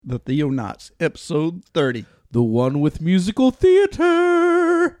The Theonauts, episode 30. The one with musical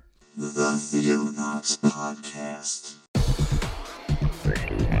theater. The Theonauts Podcast.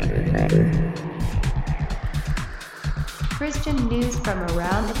 Christian news from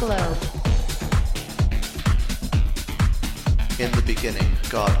around the globe. In the beginning,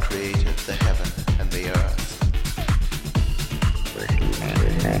 God created the heaven and the earth.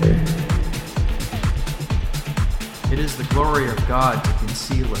 It is the glory of God to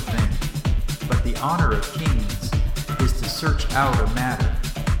conceal a thing, but the honor of kings is to search out a matter.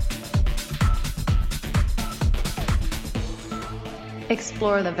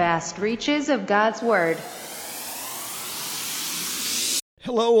 Explore the vast reaches of God's Word.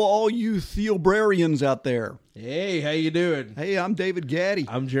 Hello, all you Theobrarians out there. Hey, how you doing? Hey, I'm David Gaddy.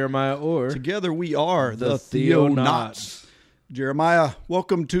 I'm Jeremiah Orr. Together we are the Theonauts. Theonauts. Jeremiah,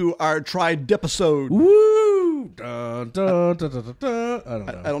 welcome to our tried-episode. Woo! Dun, dun, dun, dun, dun, dun. I don't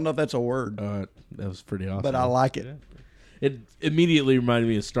know. I don't know if that's a word, That was pretty awesome. but I like it. It immediately reminded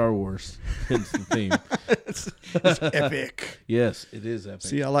me of Star Wars. Hence the theme. It's epic. Yes, it is epic.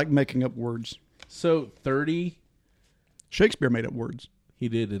 See, I like making up words. So 30, Shakespeare made up words. he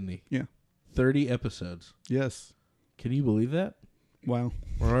did, didn't he? Yeah. 30 episodes. Yes. Can you believe that? Wow.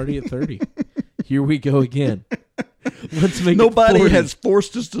 We're already at 30. Here we go again. Let's make Nobody it 40. has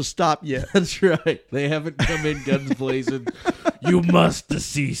forced us to stop yet. That's right. They haven't come in guns blazing. You must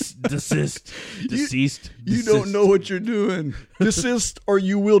desist. You don't know what you're doing. Desist or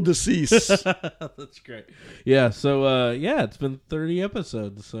you will decease. That's great. Yeah. So, it's been 30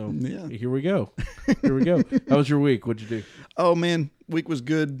 episodes. So, Yeah. Here we go. Here we go. How was your week? What'd you do? Oh, man. Week was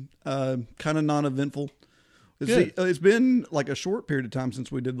good. Kind of non-eventful. Good. It's been like a short period of time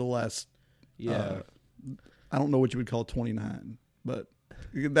since we did the last, Yeah. I don't know what you would call 29, but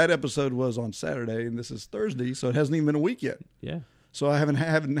that episode was on Saturday and this is Thursday, so it hasn't even been a week yet. Yeah. So I haven't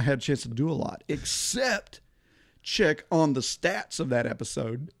had a chance to do a lot, except check on the stats of that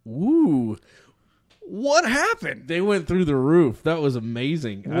episode. Woo. What happened? They went through the roof. That was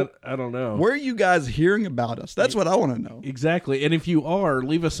amazing. I don't know. Where are you guys hearing about us? That's what I want to know. Exactly. And if you are,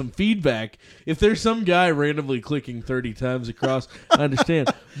 leave us some feedback. If there's some guy randomly clicking 30 times across, I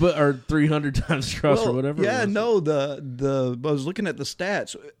understand. Or 300 times across or whatever. Yeah, it was. no, I was looking at the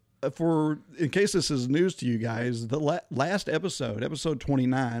stats in case this is news to you guys, the last episode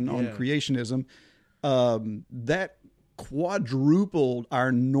 29 on creationism, that quadrupled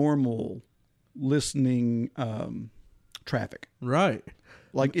our normal listening traffic. Right.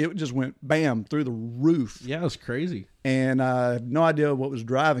 Like it just went bam through the roof. Yeah, it was crazy. And I have no idea what was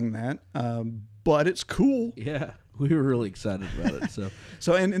driving that, but it's cool. Yeah, we were really excited about it.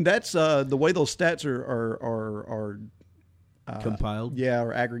 So and that's the way those stats are Compiled. Yeah,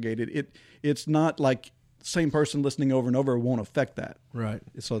 or aggregated. It's not like same person listening over and over won't affect that. Right.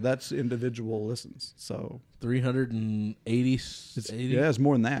 So that's individual listens. So 380. it's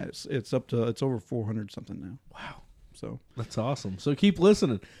more than that. It's over 400 something now. Wow. So That's awesome. So keep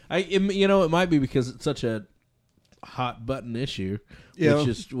listening. It might be because it's such a hot button issue, which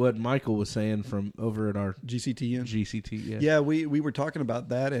is what Michael was saying from over at our GCTN. GCT. Yeah, we were talking about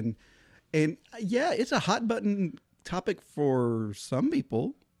that and yeah, it's a hot button topic for some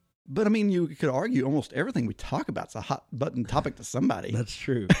people. But I mean, you could argue almost everything we talk about is a hot button topic to somebody. That's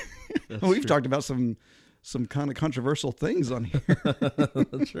true. We've talked about some kind of controversial things on here.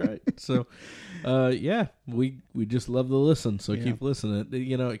 That's right. So, we just love to listen. So keep listening.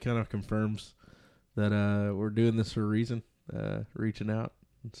 It kind of confirms that we're doing this for a reason, reaching out.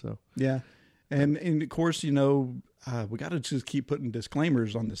 And so Yeah, and of course, we got to just keep putting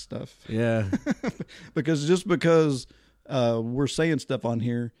disclaimers on this stuff. yeah, because we're saying stuff on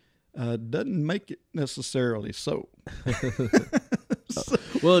here doesn't make it necessarily so.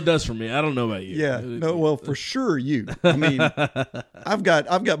 well, it does for me. I don't know about you. Yeah, no, well, for sure you. I mean, I've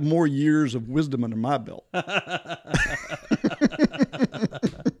got more years of wisdom under my belt.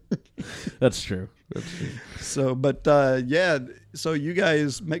 That's true. That's true. So, but so you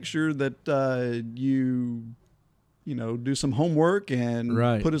guys make sure that you do some homework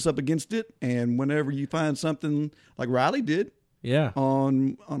and put us up against it. And whenever you find something like Riley did,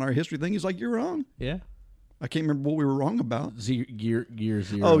 on our history thing, he's like, "You're wrong." Yeah. I can't remember what we were wrong about. Year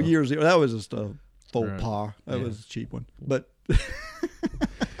zero. Oh, year zero. That was just a faux pas. That was a cheap one. But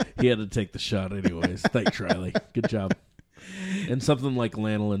he had to take the shot anyways. Thanks, Riley. Good job. And something like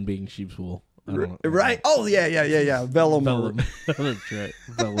lanolin being sheep's wool. I don't know. Right? Oh, yeah. Vellum. That's right.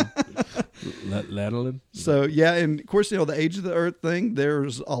 Vellum. Lanolin. So, yeah, and of course, the Age of the Earth thing,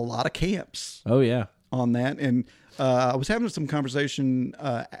 there's a lot of camps. Oh, yeah. On that. And I was having some conversation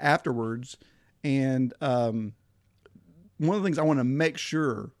afterwards, and one of the things I want to make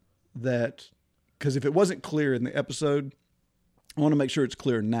sure that, because if it wasn't clear in the episode, I want to make sure it's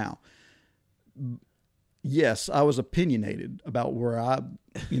clear now. Yes, I was opinionated about where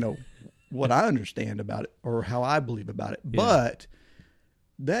what I understand about it or how I believe about it, but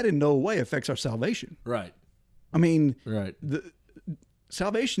that in no way affects our salvation. Right. I mean, right. The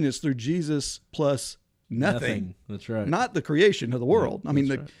salvation is through Jesus plus nothing. That's right. Not the creation of the world. I mean,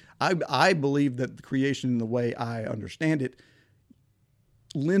 right. I believe that the creation, the way I understand it,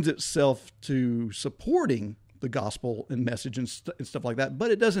 lends itself to supporting the gospel and message and stuff like that,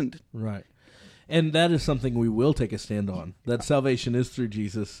 but it doesn't. Right. And that is something we will take a stand on. That salvation is through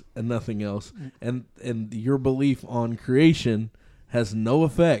Jesus and nothing else. And your belief on creation has no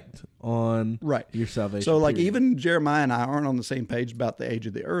effect on your salvation. So, like, even Jeremiah and I aren't on the same page about the age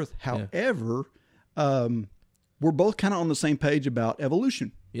of the earth. However, we're both kind of on the same page about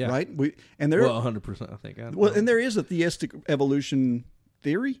evolution. Yeah. Right? 100%, I think. And there is a theistic evolution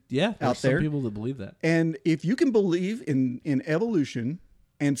theory out there. Some people that believe that. And if you can believe in evolution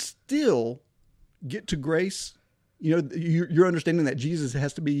and still get to grace, you're understanding that Jesus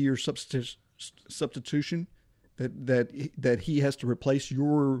has to be your substitution, that he has to replace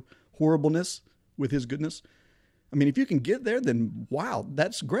your horribleness with his goodness. I mean, if you can get there, then wow,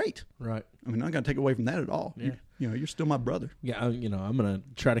 that's great. Right. I mean, I'm not going to take away from that at all. Yeah. You're still my brother. Yeah, I'm going to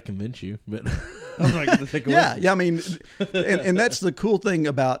try to convince you, but I'm not going to take away. Yeah. I mean, and that's the cool thing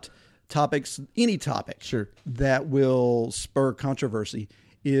about topics, any topic, that will spur controversy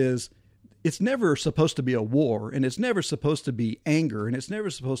is it's never supposed to be a war, and it's never supposed to be anger, and it's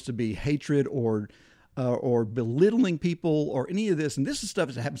never supposed to be hatred or belittling people or any of this. And this is stuff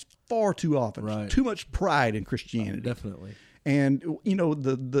that happens far too often. Right. Too much pride in Christianity. Definitely. And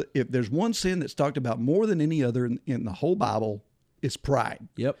if there's one sin that's talked about more than any other in the whole Bible, it's pride.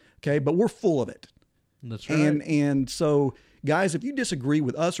 Yep. Okay, but we're full of it. That's right. And so, guys, if you disagree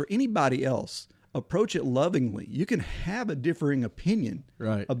with us or anybody else, approach it lovingly. You can have a differing opinion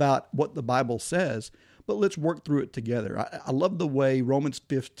about what the Bible says, but let's work through it together. I love the way Romans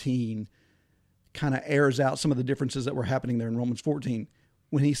 15 kind of airs out some of the differences that were happening there in Romans 14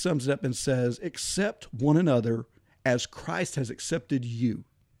 when he sums it up and says, accept one another as Christ has accepted you.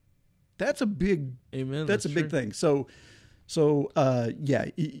 That's a big, Amen. That's a big thing. So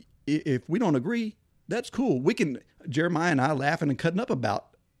if we don't agree, that's cool. We can, Jeremiah and I laughing and cutting up about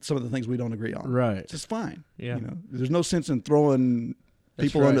some of the things we don't agree on. Right. It's just fine. Yeah. There's no sense in throwing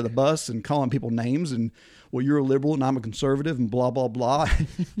people under the bus and calling people names and, well, you're a liberal and I'm a conservative and blah, blah, blah.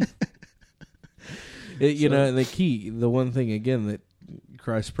 The one thing, again, that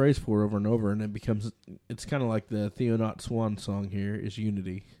Christ prays for over and over, and it's kind of like the Theonaut Swan song here, is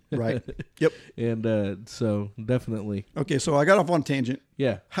unity. Right. Yep. And so definitely. Okay, so I got off on a tangent.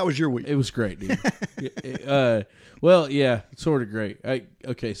 Yeah. How was your week? It was great, dude. Well, yeah, sort of great.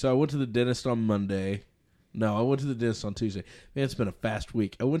 So I went to the dentist on Monday. No, I went to the dentist on Tuesday. Man, it's been a fast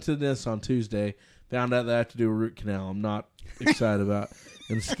week. I went to the dentist on Tuesday, found out that I have to do a root canal. I'm not excited about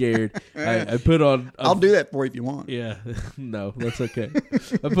and scared. I put on... I'll do that for you if you want. Yeah. No, that's okay.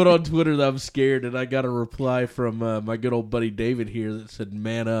 I put on Twitter that I'm scared, and I got a reply from my good old buddy David here that said,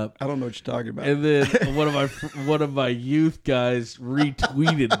 man up. I don't know what you're talking about. And then one of my youth guys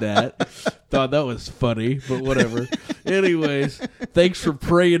retweeted that. Thought that was funny, but whatever. Anyways, thanks for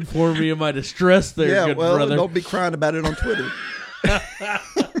praying for me in my distress there, good brother. Don't be crying about it on Twitter.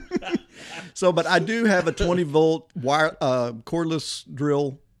 So, but I do have a 20-volt wire cordless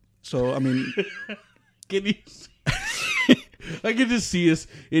drill. So, I mean, can you? I can just see us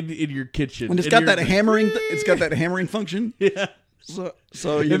in your kitchen. When it's got that hammering, it's got that hammering function. Yeah.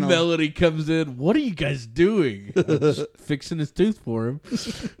 So and Melody comes in. What are you guys doing? I'm just fixing his tooth for him.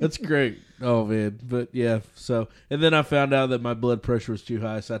 That's great. Oh man, but yeah. So and then I found out that my blood pressure was too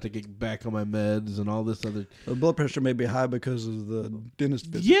high, so I had to get back on my meds and all this other. The blood pressure may be high because of the dentist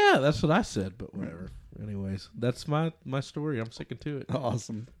visit. Yeah, that's what I said. But whatever. Anyways, that's my story. I'm sticking to it.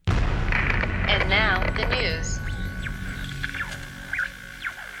 Awesome. And now the news.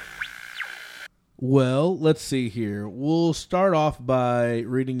 Well, let's see here. We'll start off by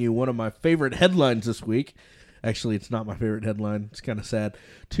reading you one of my favorite headlines this week. Actually, it's not my favorite headline. It's kind of sad.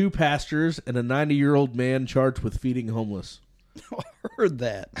 2 pastors and a 90-year-old man charged with feeding homeless. I heard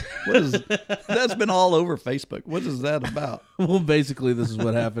that. That's been all over Facebook. What is that about? Well, basically, this is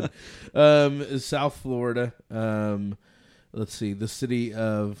what happened. South Florida. Let's see. The city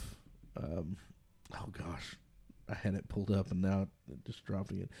of... oh, gosh. I had it pulled up and now it just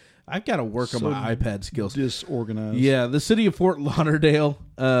dropping it. I've got to work on my iPad skills. Disorganized. Yeah, the city of Fort Lauderdale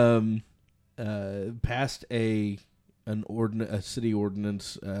passed a city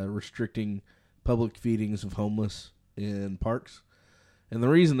ordinance restricting public feedings of homeless in parks, And the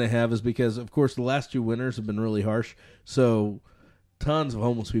reason they have is because, of course, the last 2 winters have been really harsh. So tons of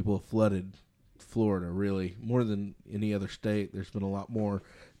homeless people have flooded Florida, really. More than any other state. There's been a lot more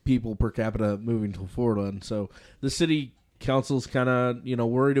people per capita moving to Florida. And so the city council's kind of,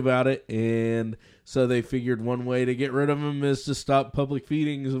 worried about it. And so they figured one way to get rid of them is to stop public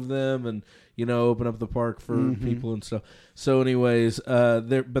feedings of them and, open up the park for people and stuff. So anyways,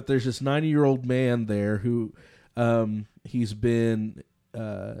 but there's this 90-year-old man there who he's been,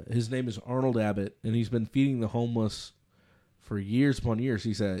 his name is Arnold Abbott, and he's been feeding the homeless for years upon years.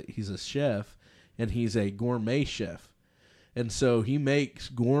 He's a chef, and he's a gourmet chef. And so he makes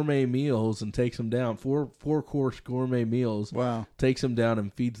gourmet meals and takes them down, four-course gourmet meals. Wow. Takes them down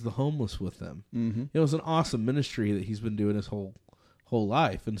and feeds the homeless with them. Mm-hmm. It was an awesome ministry that he's been doing his whole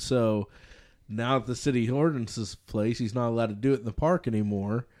life. And so now that the city ordinance is in place, he's not allowed to do it in the park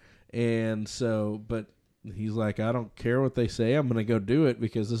anymore. And so, but he's like, I don't care what they say. I'm going to go do it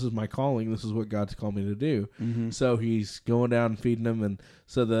because this is my calling. This is what God's called me to do. Mm-hmm. So he's going down and feeding them. And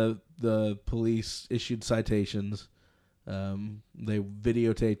so the police issued citations. They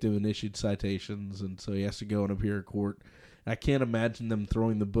videotaped him and issued citations, and so he has to go and appear in court. I can't imagine them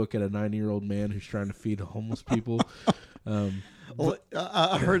throwing the book at a 90-year-old man who's trying to feed homeless people. Well,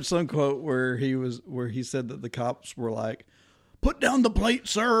 I heard some quote where he said that the cops were like, "Put down the plate,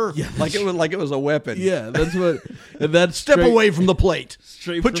 sir." Yeah, like it was a weapon. Yeah, that's what. And that's step away from the plate.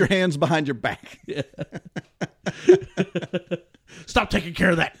 Put your hands behind your back. Yeah. Stop taking care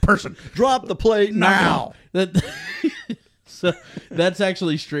of that person. Drop the plate now. So that's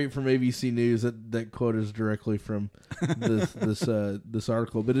actually straight from ABC News. That quote is directly from this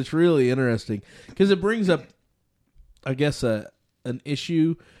article, but it's really interesting because it brings up, I guess, an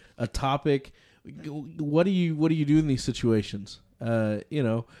issue, a topic. What do you do in these situations?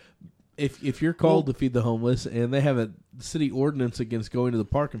 If you're called to feed the homeless and they have a city ordinance against going to the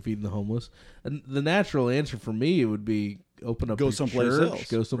park and feeding the homeless, and the natural answer for me would be open up go a someplace church, else.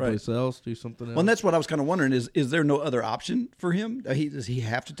 Go someplace else, do something else. Well, and that's what I was kind of wondering is there no other option for him? Does he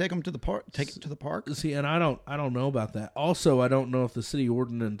have to take him to the park? Take it to the park? See, and I don't know about that. Also, I don't know if the city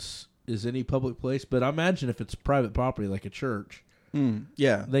ordinance is any public place, but I imagine if it's private property like a church,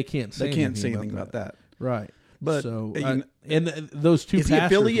 yeah, they can't say anything about that. Right. But so and those two is he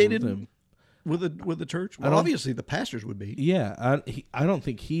pastors affiliated with the church? Well, obviously the pastors would be. Yeah, I don't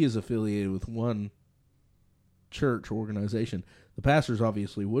think he is affiliated with one church or organization. The pastors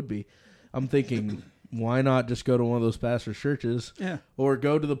obviously would be. I'm thinking, why not just go to one of those pastors' churches? Yeah. Or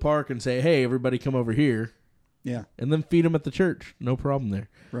go to the park and say, hey, everybody come over here. Yeah. And then feed them at the church. No problem there.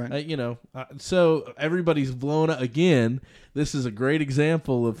 Right. So everybody's blown up. Again, this is a great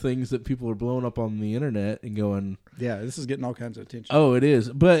example of things that people are blowing up on the internet and going. Yeah, this is getting all kinds of attention. Oh, it is.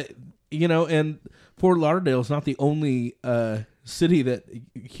 But, and Fort Lauderdale is not the only city that.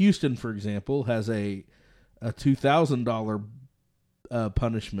 Houston, for example, has a $2,000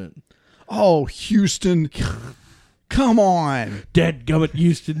 punishment. Oh, Houston. Come on. Dadgummit,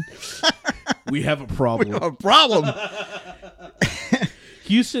 Houston. We have a problem.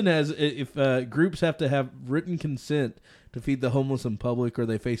 Houston has, if groups have to have written consent to feed the homeless in public or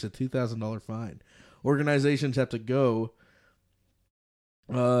they face a $2,000 fine. Organizations have to go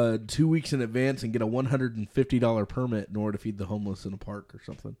 2 weeks in advance and get a $150 permit in order to feed the homeless in a park or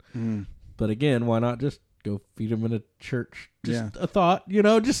something. But again, why not just go feed them in a church? Just a thought,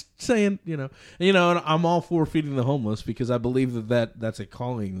 just saying, and I'm all for feeding the homeless because I believe that's a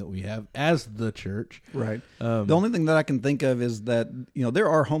calling that we have as the church. Right. The only thing that I can think of is that, there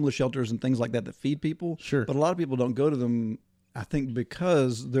are homeless shelters and things like that feed people. Sure. But a lot of people don't go to them, I think,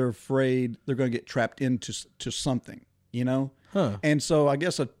 because they're afraid they're going to get trapped into something, Huh. And so I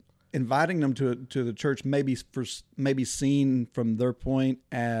guess inviting them to the church maybe seen from their point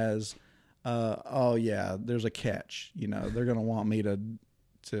as, oh yeah, there's a catch. They're going to want me to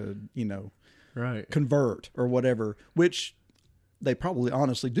right, convert or whatever, which they probably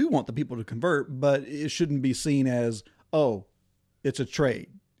honestly do want the people to convert, but it shouldn't be seen as, oh, it's a trade.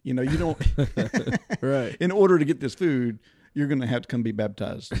 You don't. Right. In order to get this food, you're going to have to come be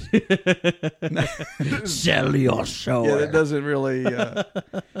baptized. Sell your soul. Yeah, that doesn't really.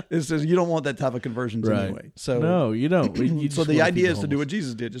 It says you don't want that type of conversions anyway. So no, you don't. So the idea is to do what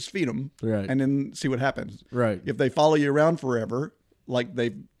Jesus did: just feed them, right, and then see what happens. Right. If they follow you around forever, like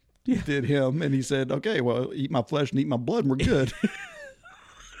they did him, and he said, "Okay, well, eat my flesh and eat my blood, and we're good."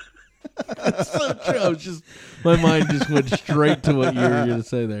 That's so true. My mind just went straight to what you were going to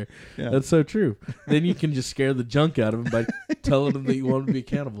say there. Yeah. That's so true. Then you can just scare the junk out of them by telling them that you want them to be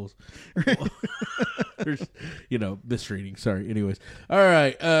cannibals. Misreading. Sorry. Anyways. All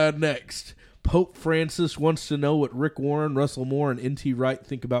right. Next. Pope Francis wants to know what Rick Warren, Russell Moore, and N.T. Wright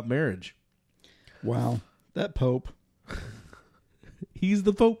think about marriage. Wow. That Pope. He's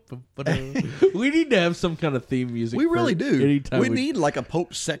the Pope. We need to have some kind of theme music. We really do. Anytime we need like a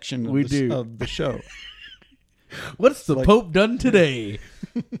Pope section of the show. What's the Pope done today?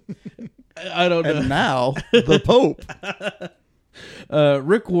 I don't know. And now, the Pope.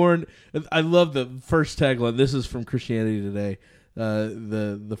 Rick Warren, I love the first tagline. This is from Christianity Today.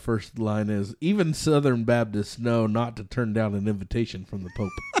 The first line is, even Southern Baptists know not to turn down an invitation from the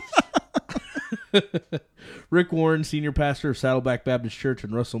Pope. Rick Warren, senior pastor of Saddleback Baptist Church,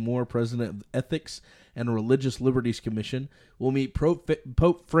 and Russell Moore, president of Ethics and Religious Liberties Commission, will meet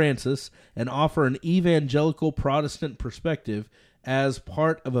Pope Francis and offer an evangelical Protestant perspective as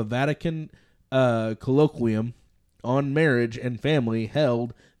part of a Vatican colloquium on marriage and family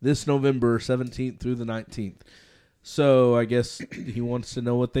held this November 17th through the 19th. So I guess he wants to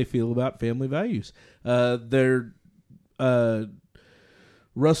know what they feel about family values.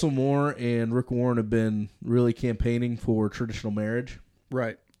 Russell Moore and Rick Warren have been really campaigning for traditional marriage.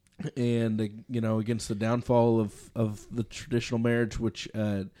 Right. And, against the downfall of the traditional marriage, which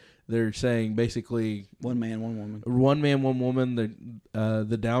they're saying basically... One man, one woman. One man, one woman.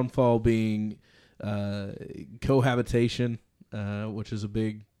 The downfall being cohabitation, which is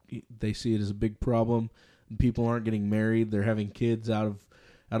they see it as a big problem. People aren't getting married. They're having kids out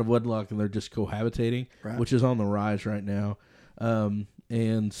of wedlock, and they're just cohabitating, right, which is on the rise right now.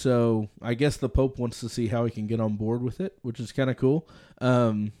 And so I guess the Pope wants to see how he can get on board with it, which is kind of cool.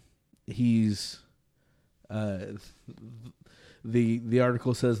 The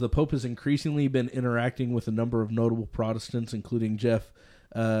article says the Pope has increasingly been interacting with a number of notable Protestants, including Jeff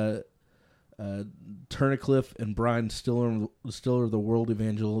Turnacliffe and Brian Stiller of the World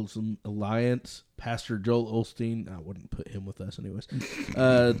Evangelism Alliance, Pastor Joel Osteen. I wouldn't put him with us anyways.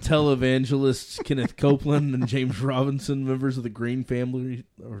 Televangelists Kenneth Copeland and James Robinson, members of the Green family,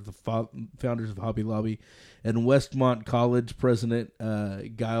 or the founders of Hobby Lobby, and Westmont College president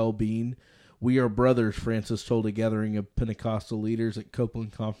Guile Bean. We are brothers, Francis told a gathering of Pentecostal leaders at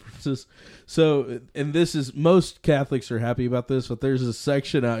Copeland conferences. So, and this is, most Catholics are happy about this, but there's a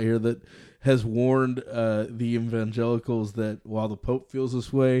section out here that has warned the evangelicals that while the Pope feels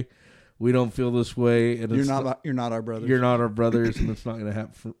this way, we don't feel this way. And you're not our brothers. You're not our brothers, and it's not going to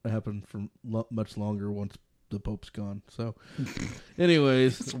happen for much longer once the Pope's gone. So,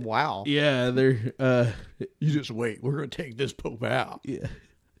 anyways, wow, yeah, they're you just wait. We're going to take this Pope out. Yeah,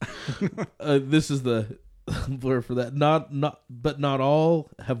 this is the blur for that. But not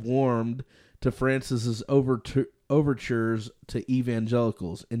all have warmed to Francis's overtures to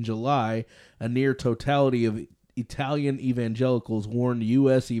evangelicals. In July, a near totality of Italian evangelicals warned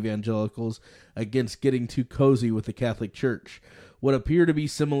U.S. evangelicals against getting too cozy with the Catholic Church. What appear to be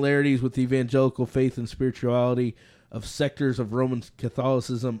similarities with evangelical faith and spirituality of sectors of Roman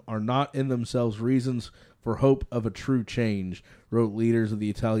Catholicism are not in themselves reasons for hope of a true change, wrote leaders of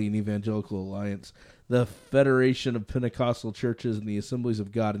the Italian Evangelical Alliance, the Federation of Pentecostal Churches, and the Assemblies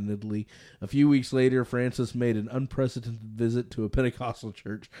of God in Italy. A few weeks later, Francis made an unprecedented visit to a Pentecostal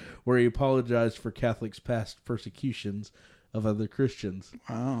church where he apologized for Catholics' past persecutions of other Christians.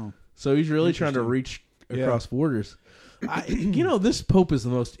 Wow. So he's really trying to reach across borders. This Pope is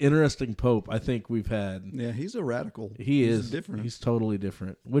the most interesting Pope I think we've had. Yeah, he's a radical. He's different. He's totally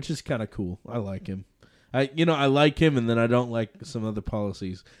different, which is kind of cool. I like him. I like him, and then I don't like some other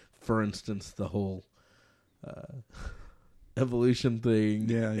policies. For instance, the whole evolution thing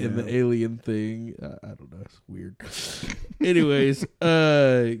and the alien thing. I don't know. It's weird. Anyways,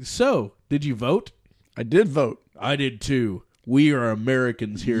 so did you vote? I did vote. I did too. We are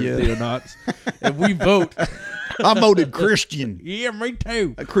Americans here at Theonauts, and we vote. I voted Christian. Yeah, me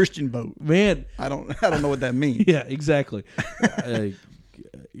too. A Christian vote, man. I don't know what that means. Yeah, exactly.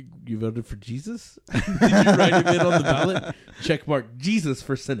 You voted for Jesus? Did you write him in on the ballot? Check mark Jesus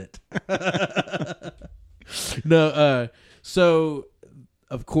for Senate. No. So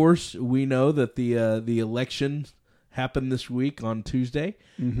of course we know that the election happened this week on Tuesday,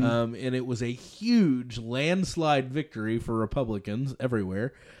 and it was a huge landslide victory for Republicans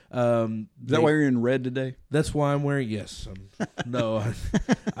everywhere. Is that why you're in red today? That's why I'm wearing. Yes. No.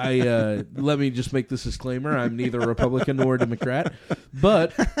 I let me just make this disclaimer. I'm neither a Republican nor a Democrat.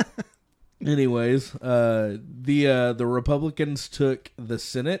 But anyways, the Republicans took the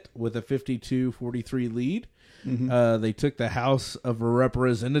Senate with a 52-43 lead. They took the House of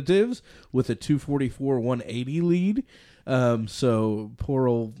Representatives with a 244-180 lead. So poor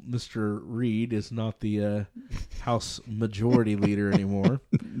old Mr. Reed is not the House Majority Leader anymore.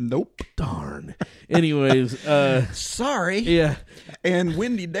 Nope. Darn. Anyways, sorry. Yeah. And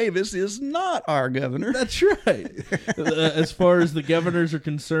Wendy Davis is not our governor. That's right. As far as the governors are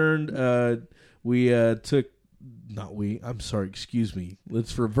concerned, we took. Not we. I'm sorry. Excuse me.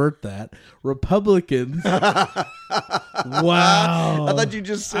 Let's revert that. Republicans. Wow. I thought you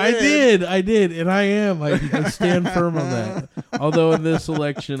just said. I did, and I am. I stand firm on that. Although in this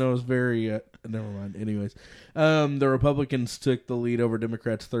election, I was very. Never mind. Anyways, the Republicans took the lead over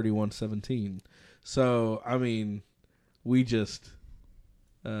Democrats 31-17. So I mean, we just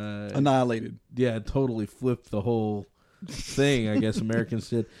annihilated. Yeah, totally flipped the whole thing. I guess Americans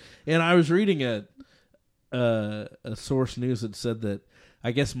did. And I was reading a source news that said that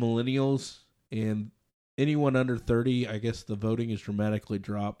I guess millennials and anyone under 30, I guess the voting is dramatically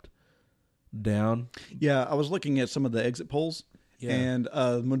dropped down. Yeah, I was looking at some of the exit polls, and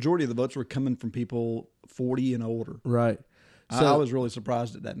the majority of the votes were coming from people 40 and older. Right. So I was really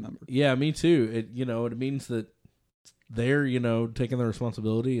surprised at that number. Yeah, me too. It means that they're taking the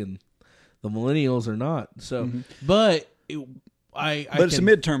responsibility, and the millennials are not. So, but. It's a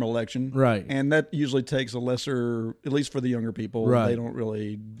midterm election, right? And that usually takes a lesser, at least for the younger people. Right. They don't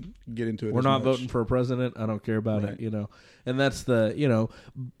really get into it. We're not voting for a president. I don't care about it, And that's the,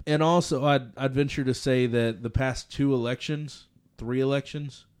 and also I'd venture to say that the past 3 elections,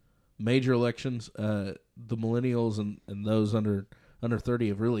 major elections, the millennials and those under 30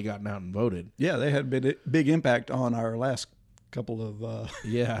 have really gotten out and voted. Yeah, they had a big impact on our last couple of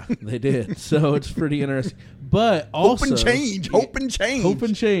yeah, they did. So it's pretty interesting. But also hope and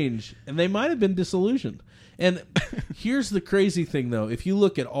change. And they might have been disillusioned. And here's the crazy thing though. If you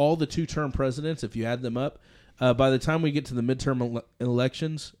look at all the 2-term presidents, if you add them up, by the time we get to the midterm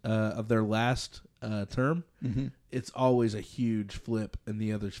elections of their last term, it's always a huge flip in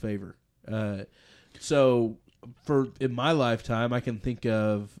the other's favor. So in my lifetime, I can think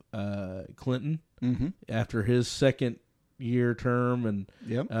of Clinton after his second year term, and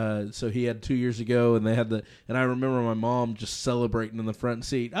so he had 2 years ago, and they had and I remember my mom just celebrating in the front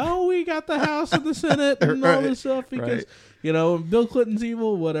seat. Oh, we got the House and the Senate and all this stuff because Bill Clinton's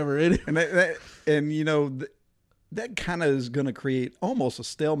evil, whatever. That kind of is going to create almost a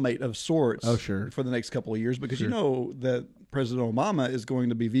stalemate of sorts. Oh, sure. For the next couple of years, because that President Obama is going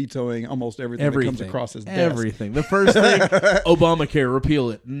to be vetoing almost everything that comes across his desk. Everything. The first thing, Obamacare,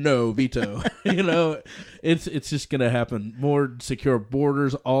 repeal it. No, veto. It's just going to happen. More secure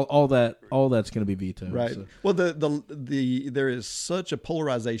borders, all that's going to be vetoed. Right. So. Well, there is such a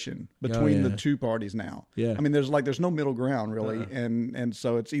polarization between the two parties now. Yeah. I mean, there's no middle ground really, and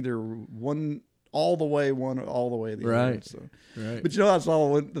so it's either one all the way the other. So. Right. But I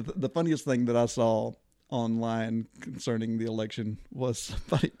saw the funniest thing that I saw online concerning the election was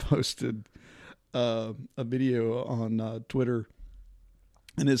somebody posted a video on Twitter,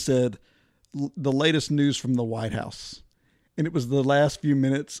 and it said the latest news from the White House, and it was the last few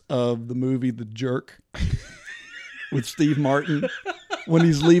minutes of the movie The Jerk with Steve Martin when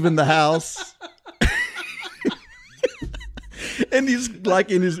he's leaving the house. And he's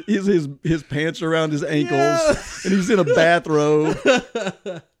like in his pants around his ankles, and he's in a bathrobe.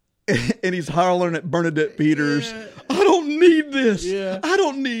 And he's hollering at Bernadette Peters, I don't need this. Yeah. I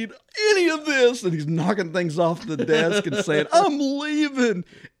don't need any of this. And he's knocking things off the desk and saying, I'm leaving.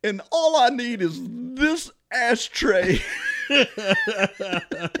 And all I need is this ashtray.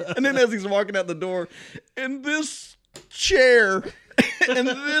 And then as he's walking out the door, and this chair, and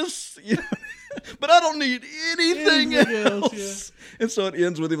this, but I don't need anything else. Yeah. And so it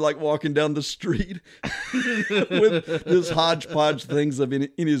ends with him like walking down the street with this hodgepodge things in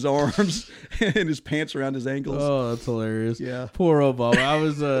his arms and his pants around his ankles. Oh, that's hilarious. Yeah. Poor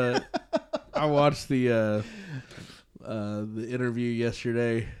Obama. I watched the interview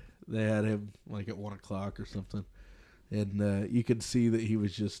yesterday. They had him like at 1:00 or something. And you could see that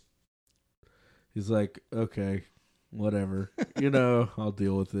he's like, okay, whatever. I'll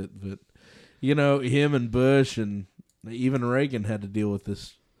deal with it. But him and Bush and even Reagan had to deal with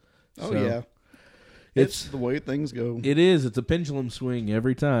this. Oh, yeah. It's the way things go. It is. It's a pendulum swing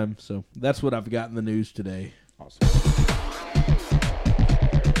every time. So that's what I've got in the news today. Awesome.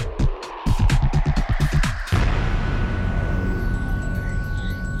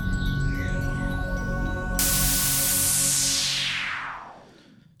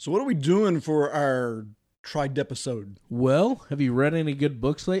 So what are we doing for our Tried episode? Well, have you read any good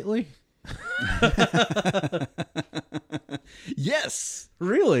books lately? Yes.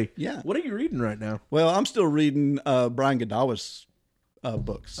 Really? Yeah. What are you reading right now? Well, I'm still reading Brian Godawa's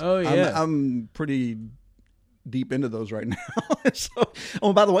books. Oh, yeah. I'm pretty deep into those right now. So,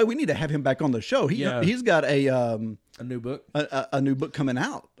 oh, by the way, we need to have him back on the show. He's got a new book, a new book coming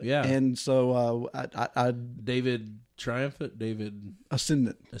out. Yeah, and so David Triumphant, David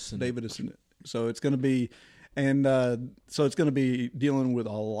Ascendant. David Ascendant. So it's going to be, and so it's going to be dealing with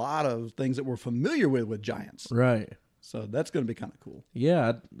a lot of things that we're familiar with giants. Right. So that's going to be kind of cool.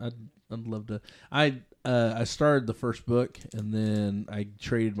 Yeah, I'd love to. I started the first book, and then I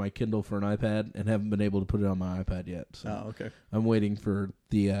traded my Kindle for an iPad, and haven't been able to put it on my iPad yet. So okay. I'm waiting for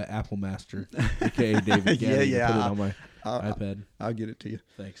the Apple Master, aka David Gaddy, to put it on my iPad. I'll get it to you.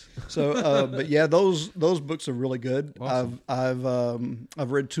 Thanks. So, but yeah, those books are really good. Awesome.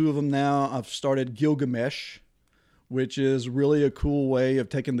 I've read 2 of them now. I've started Gilgamesh, which is really a cool way of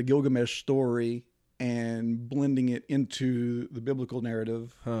taking the Gilgamesh story and blending it into the biblical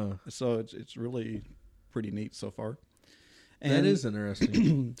narrative. So it's really pretty neat so far. And that is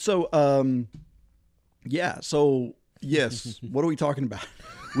interesting. So, so yes, what are we talking about?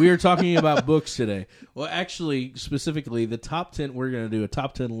 We are talking about books today. Well, actually, specifically, the top 10, we're going to do a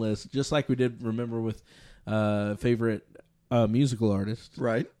top 10 list, just like we did, remember, with favorite musical artists.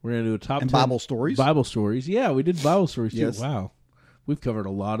 Right. We're going to do a top 10. Bible stories. Bible stories. Yeah, we did Bible stories, too. Yes. Wow. We've covered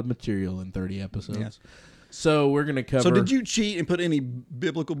a lot of material in 30 episodes. Yeah. So we're going to cover... So did you cheat and put any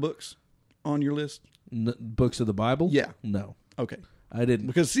biblical books on your list? Books of the Bible? Yeah. No. Okay. I didn't.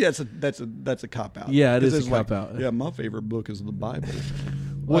 Because, see, that's a cop-out. Yeah, it is a cop-out. Yeah, my favorite book is the Bible.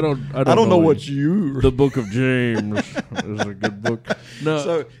 I don't know what you... The The Book of James is a good book. No.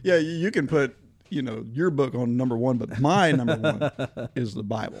 So, yeah, you can put, your book on number 1, but my number 1 is the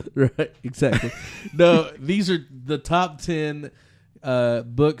Bible. Right, exactly. No, these are the top 10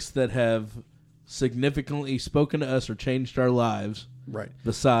 books that have significantly spoken to us or changed our lives. Right.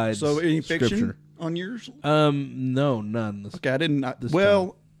 Besides So any fiction Scripture. on yours? No, none. Okay, I didn't.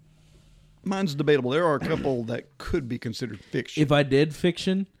 Mine's debatable. There are a couple that could be considered fiction. If I did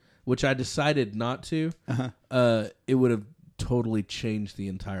fiction, which I decided not to, it would have totally changed the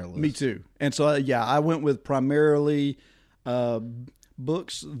entire list. Me too. And so, I went with primarily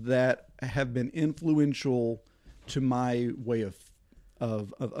books that have been influential to my way of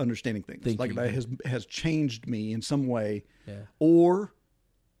understanding things. Thinking. Like that has changed me in some way, Yeah. or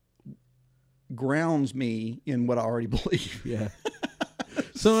grounds me in what I already believe. Yeah.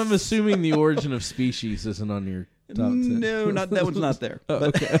 So I'm assuming The Origin of Species isn't on your top 10. No, that one's not there. Oh,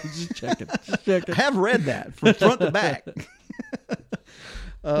 But okay, I'm just checking. I have read that from front to back.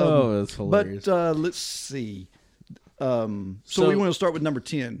 That's hilarious. But let's see. So we want to start with number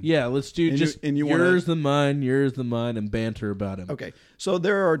 10. Yeah, let's do And just you wanna- yours the mine, and banter about him. Okay. So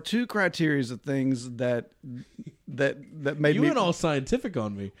there are 2 criteria of things that made You me... went all scientific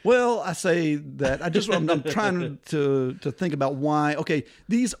on me. Well, I say that I'm trying to think about why. Okay,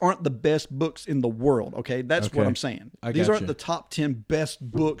 these aren't the best books in the world. Okay, that's what Okay. I'm saying. I These gotcha. aren't the top 10 best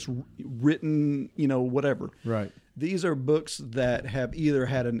books written. Whatever. Right. These are books that have either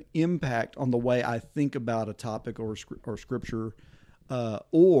had an impact on the way I think about a topic or scripture,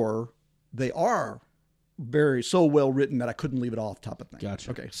 or they are so well written that I couldn't leave it off type of thing.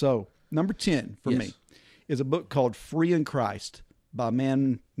 Gotcha. Okay, so number 10 for me is a book called Free in Christ by a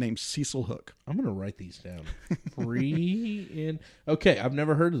man named Cecil Hook. I'm going to write these down. Free in... Okay, I've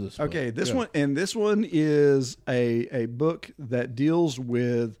never heard of this book. Okay, this Go. one is a book that deals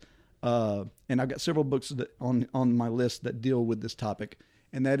with, and I've got several books that on my list that deal with this topic,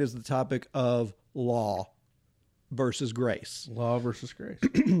 and that is the topic of law versus grace. Law versus grace.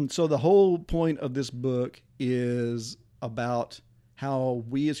 So the whole point of this book is about how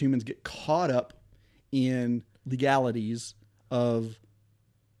we as humans get caught up in legalities of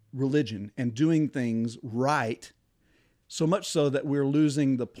religion and doing things right, so much so that we're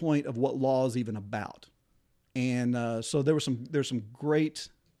losing the point of what law is even about. And so there's some great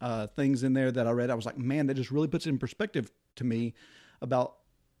things in there that I read. I was like, man, that just really puts it in perspective to me about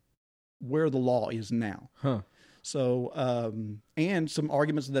where the law is now. Huh. So, and some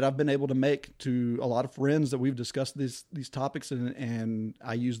arguments that I've been able to make to a lot of friends that we've discussed these topics, and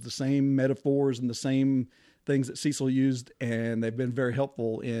I use the same metaphors and the same things that Cecil used, and they've been very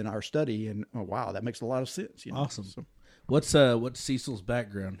helpful in our study. And oh, wow, that makes a lot of sense. Awesome. So, What's Cecil's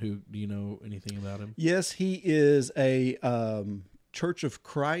background? Do you know anything about him? yes, he is a Church of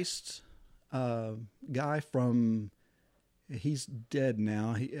Christ guy from. He's dead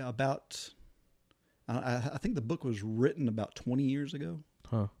now. I think the book was written about 20 years ago,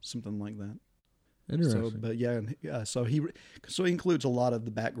 something like that. Interesting. So, but yeah, so he includes a lot of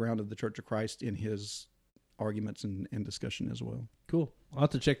the background of the Church of Christ in his arguments and discussion as well. Cool. I'll have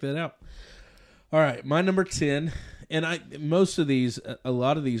to check that out. All right, my number 10, and a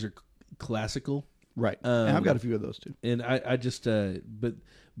lot of these are classical Right. And I've got a few of those too. And I just, but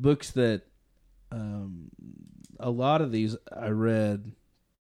books that, a lot of these I read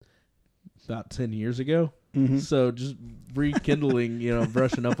about 10 years ago. Mm-hmm. So just rekindling,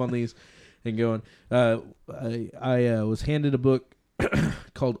 brushing up on these and going. I was handed a book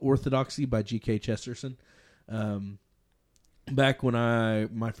called Orthodoxy by G.K. Chesterton back when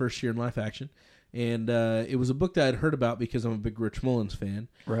my first year in Life Action. And it was a book that I'd heard about because I'm a big Rich Mullins fan.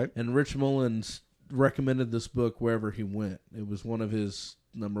 Right. And Rich Mullins recommended this book wherever he went. It was one of his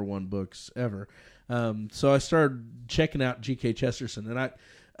number one books ever. So I started checking out G.K. Chesterton.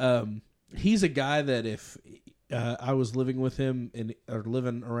 And he's a guy that if I was living with him or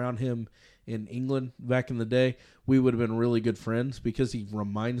living around him in England back in the day, we would have been really good friends because he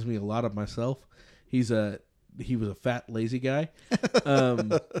reminds me a lot of myself. He was a fat, lazy guy,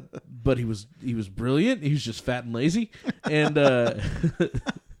 but he was brilliant. He was just fat and lazy, and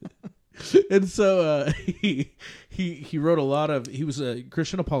and so he wrote a lot of. He was a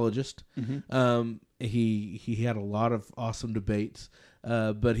Christian apologist. Mm-hmm. He had a lot of awesome debates,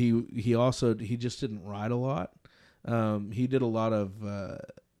 but he just didn't write a lot. He did a lot of.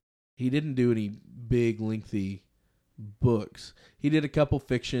 He didn't do any big, lengthy books. He did a couple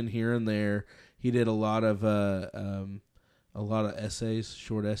fiction here and there. He did a lot of essays,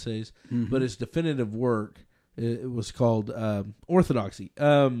 short essays. Mm-hmm. But his definitive work, it was called Orthodoxy.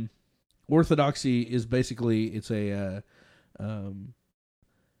 Orthodoxy is basically it's a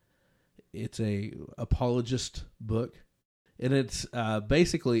apologist book, and it's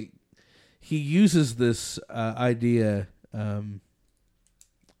basically he uses this idea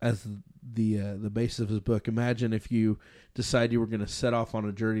as the basis of his book. Imagine if you decide you were going to set off on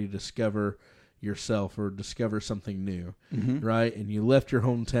a journey to discover yourself or discover something new, mm-hmm. right? And you left your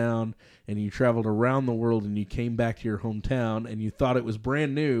hometown and you traveled around the world and you came back to your hometown and you thought it was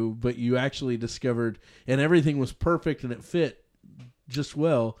brand new, but you actually discovered and everything was perfect and it fit just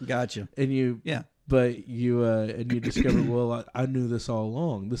well. Gotcha. And you discovered, well, I knew this all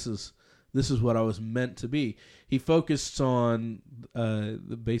along. This is what I was meant to be. He focused on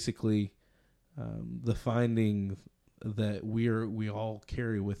basically the finding that we all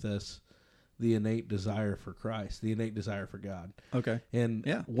carry with us the innate desire for Christ, the innate desire for God. Okay.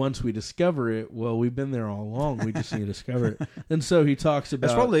 And once we discover it, well, we've been there all along. We just need to discover it. And so he talks about...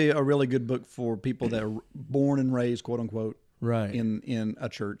 That's probably a really good book for people that are born and raised, quote unquote, right, in a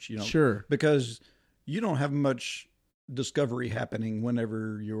church. Sure. Because you don't have much discovery happening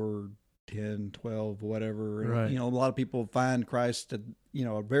whenever you're 10, 12, whatever. Right. A lot of people find Christ at,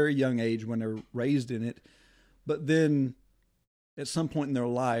 a very young age when they're raised in it. But then at some point in their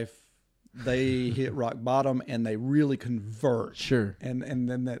life, they hit rock bottom and they really convert. Sure. And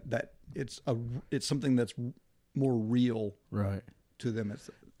then that it's something that's more real, right, to them.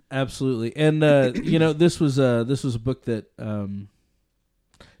 Absolutely. And this was a book that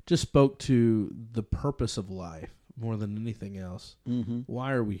just spoke to the purpose of life more than anything else. Mm-hmm.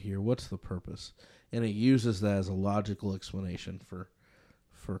 Why are we here? What's the purpose? And it uses that as a logical explanation for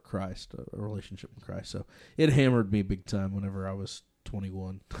Christ, a relationship with Christ. So it hammered me big time whenever I was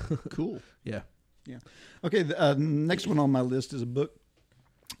 21. Cool. Yeah. Okay. The next one on my list is a book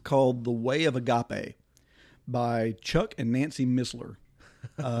called The Way of Agape by Chuck and Nancy Missler.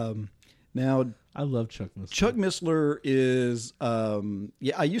 Now, I love Chuck Missler. Chuck Missler is,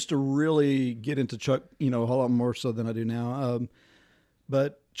 I used to really get into Chuck, a whole lot more so than I do now.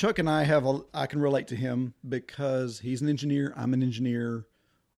 But Chuck and I I can relate to him because he's an engineer. I'm an engineer.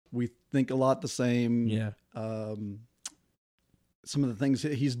 We think a lot the same. Yeah. Some of the things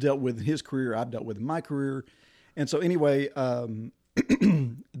that he's dealt with in his career, I've dealt with in my career. And so anyway,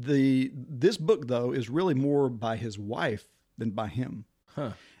 this book though is really more by his wife than by him.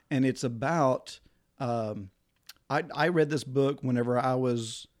 Huh. And it's about, I read this book whenever I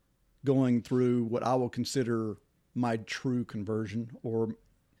was going through what I will consider my true conversion or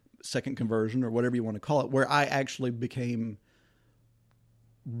second conversion or whatever you want to call it, where I actually became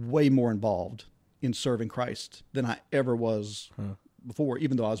way more involved in serving Christ than I ever was before,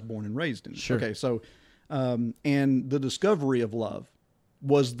 even though I was born and raised in it. Sure. Okay, so, and the discovery of love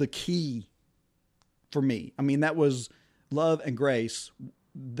was the key for me. I mean, that was love and grace.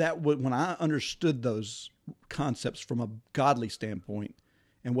 That would, when I understood those concepts from a godly standpoint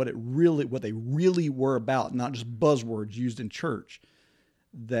and what they really were about, not just buzzwords used in church,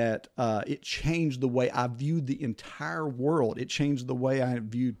 that it changed the way I viewed the entire world. It changed the way I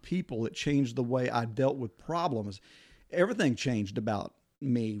viewed people. It changed the way I dealt with problems. Everything changed about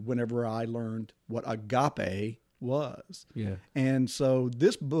me whenever I learned what agape was. Yeah. And so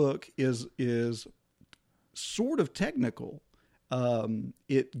this book is sort of technical.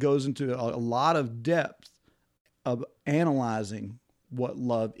 it goes into a lot of depth of analyzing what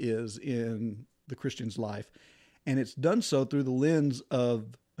love is in the Christian's life. And it's done so through the lens of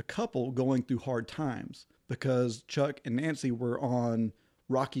a couple going through hard times, because Chuck and Nancy were on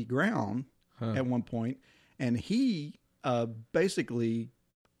rocky ground at one point, and he basically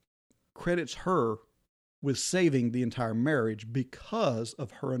credits her with saving the entire marriage because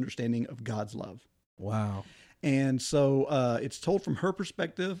of her understanding of God's love. Wow. And so it's told from her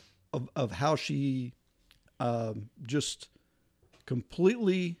perspective of how she just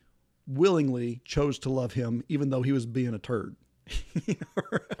completely willingly chose to love him, even though he was being a turd,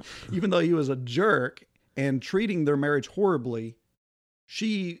 even though he was a jerk and treating their marriage horribly.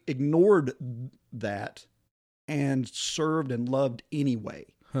 She ignored that and served and loved anyway.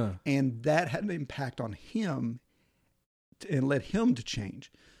 And that had an impact on him and led him to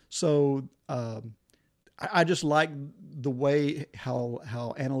change. So I just like the way how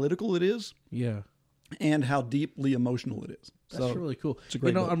analytical it is. Yeah. And how deeply emotional it is. That's really cool. It's a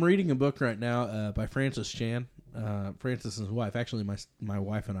great book. I'm reading a book right now by Francis Chan. Francis and his wife. Actually, my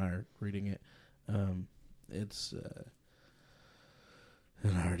wife and I are reading it. It's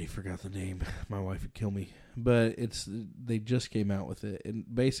and I already forgot the name. My wife would kill me. But they just came out with it, and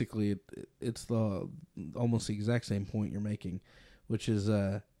basically it's the almost the exact same point you're making, which is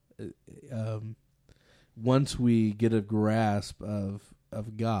once we get a grasp of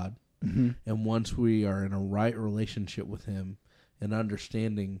God. Mm-hmm. And once we are in a right relationship with him and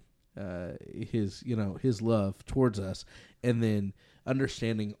understanding his love towards us, and then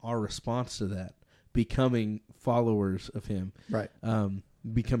understanding our response to that, becoming followers of him, right?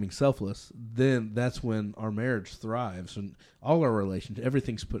 Becoming selfless, then that's when our marriage thrives and all our relationships,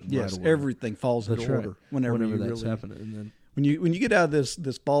 everything's put in right order. Everything falls into order right. whenever that's really happening. And then when you get out of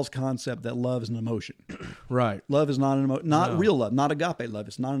this false concept that love is an emotion, right? Love is not an emotion, not real love, not agape love.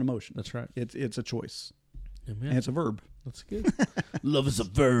 It's not an emotion. That's right. It's a choice. Amen. And it's a verb. That's good. Love is a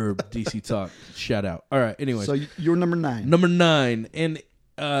verb. DC Talk. Shout out. All right. Anyway, so you're number 9. Number 9, and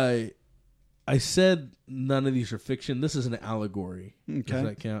I said none of these are fiction. This is an allegory. Okay. Does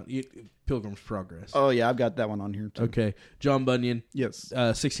that count? Pilgrim's Progress. Oh yeah, I've got that one on here too. Okay. John Bunyan. Yes.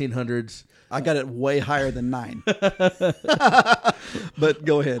 1600s. I got it way higher than 9. But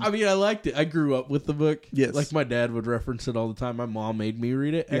go ahead. I mean, I liked it. I grew up with the book. Yes. Like my dad would reference it all the time. My mom made me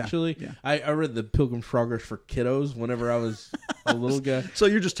read it, actually. Yeah. I read the Pilgrim's Progress for kiddos whenever I was a little guy. So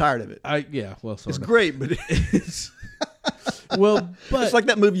you're just tired of it. Well, sort it's of. great, but It's well, but it's like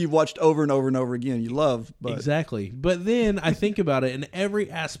that movie you've watched over and over and over again. You love, but exactly. But then I think about it in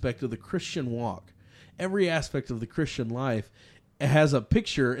every aspect of the Christian walk, every aspect of the Christian life has a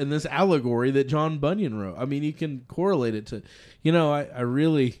picture in this allegory that John Bunyan wrote. I mean, you can correlate it to, I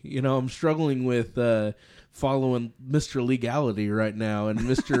really, I'm struggling with following Mr. Legality right now and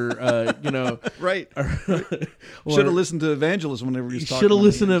Mr. right. Should have listened to Evangelism whenever he was talking. Should have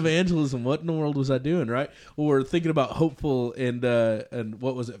listened to Evangelism. What in the world was I doing, right? Or thinking about hopeful and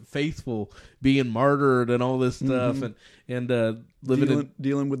what was it, faithful, being martyred and all this stuff, and living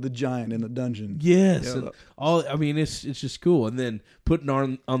dealing with the giant in the dungeon. Yes, Yeah. and all. I mean, it's just cool. And then putting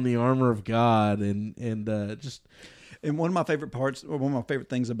on the armor of God and just. And one of my favorite parts, or one of my favorite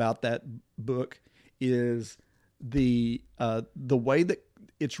things about that book, is the way that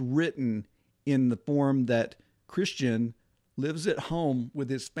it's written in the form that Christian lives at home with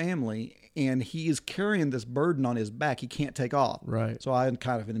his family, and he is carrying this burden on his back he can't take off. Right. So I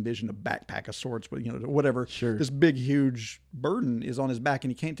kind of envision a backpack of sorts, but whatever. Sure. This big, huge burden is on his back,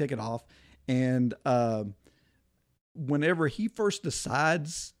 and he can't take it off. And whenever he first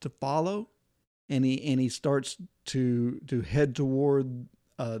decides to follow, and he starts to head toward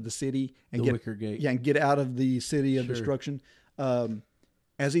the city and the Wicker Gate. Yeah, and get out of the city of Sure. destruction.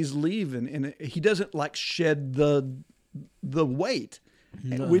 As he's leaving, and he doesn't like shed the weight,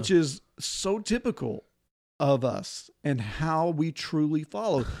 No. which is so typical of us and how we truly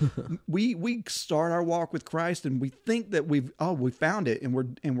follow. we start our walk with Christ, and we think that we found it, and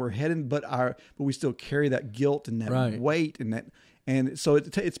we're heading, but we still carry that guilt and that Right. weight and so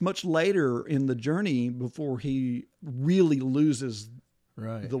it's much later in the journey before he really loses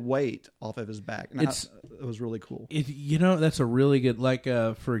Right. the weight off of his back. And it was really cool. That's a really good,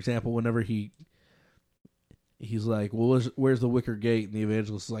 for example, whenever he's like, well, where's the Wicker Gate? And the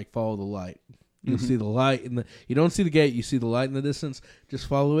evangelist is like, follow the light. You'll see the light, you don't see the gate, you see the light in the distance. Just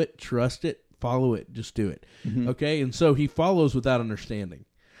follow it, trust it, follow it, just do it. Okay? And so he follows without understanding.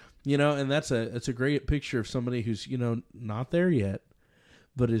 And that's a great picture of somebody who's, not there yet,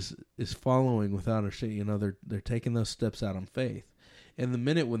 but is following without understanding. They're taking those steps out on faith. And the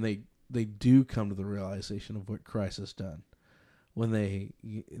minute when they do come to the realization of what Christ has done,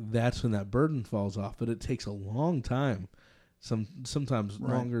 that's when that burden falls off. But it takes a long time, sometimes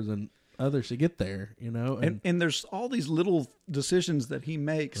longer than others to get there, and there's all these little decisions that he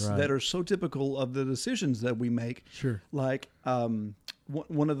makes that are so typical of the decisions that we make. Sure. Like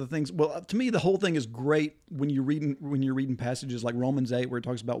one of the things, well, to me, the whole thing is great when you're reading passages like Romans 8, where it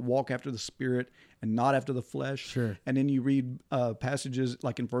talks about walk after the Spirit and not after the flesh. Sure. And then you read passages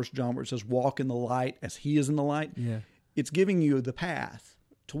like in 1 John where it says walk in the light as he is in the light. Yeah. It's giving you the path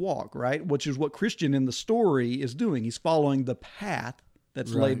to walk, right? Which is what Christian in the story is doing. He's following the path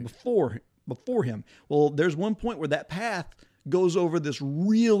that's laid before him. Well, there's one point where that path goes over this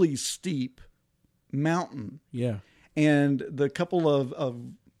really steep mountain. Yeah. And the couple of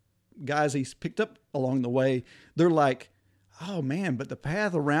guys he's picked up along the way, they're like, oh man, but the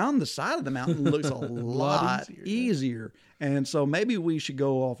path around the side of the mountain looks a lot easier. And so maybe we should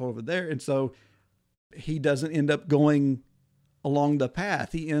go off over there. And so he doesn't end up going along the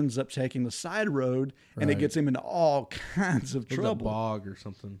path. He ends up taking the side road, and it gets him into all kinds of trouble. A bog or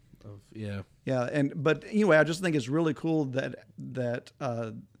something. Yeah. But anyway, I just think it's really cool that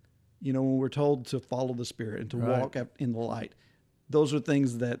when we're told to follow the Spirit and to walk in the light, those are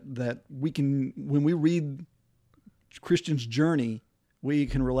things that we can, when we read Christian's journey, we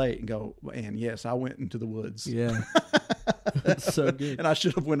can relate and go, and yes, I went into the woods. Yeah. That's so good. And I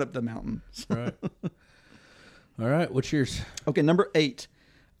should have went up the mountain. Right. All right. What's yours? Okay. Number 8,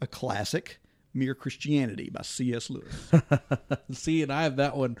 a classic, Mere Christianity by C.S. Lewis. See, and I have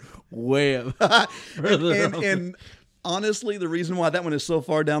that one way up. and honestly, the reason why that one is so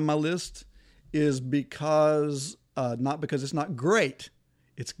far down my list is because, not because it's not great.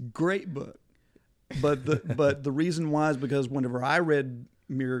 It's a great book. But the reason why is because whenever I read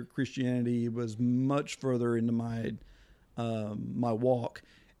Mere Christianity, it was much further into my walk,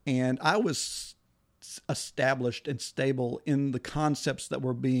 and I was established and stable in the concepts that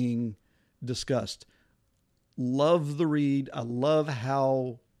were being discussed. Love the read. I love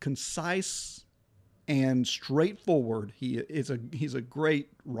how concise and straightforward he's a great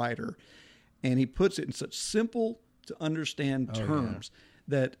writer, and he puts it in such simple to understand terms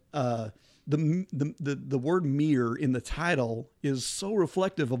that the word mere in the title is so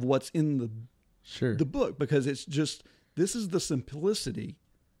reflective of what's in the book, because it's just, this is the simplicity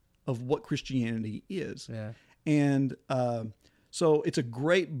of what Christianity is. Yeah. And so it's a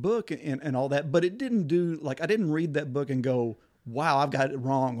great book and all that, but it didn't do, like, I didn't read that book and go, wow, I've got it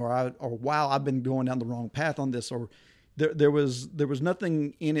wrong, or wow, I've been going down the wrong path on this, or there was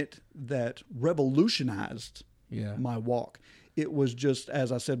nothing in it that revolutionized my walk. It was just,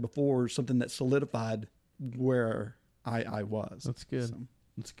 as I said before, something that solidified where I was. That's good. So.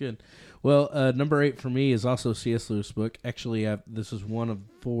 That's good. Well, number 8 for me is also a C.S. Lewis book. Actually, this is one of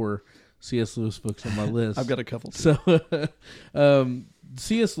 4 C.S. Lewis books on my list. I've got a couple too. So,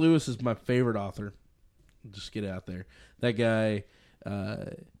 C.S. Lewis is my favorite author. Just get out there. That guy,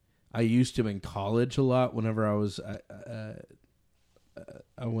 I used him in college a lot whenever I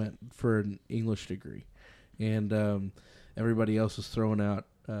went for an English degree. And everybody else was throwing out...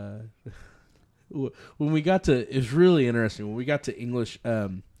 when we got to... It was really interesting. When we got to English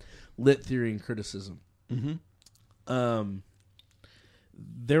lit theory and criticism, there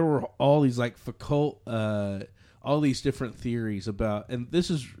were all these like Foucault... all these different theories about... And this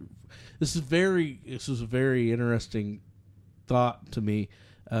was a very interesting thought to me.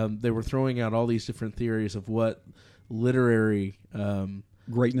 They were throwing out all these different theories of what literary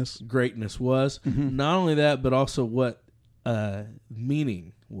greatness was. Mm-hmm. Not only that, but also what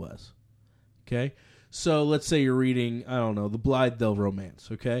meaning was. Okay? So let's say you're reading, I don't know, the Blithedale Romance,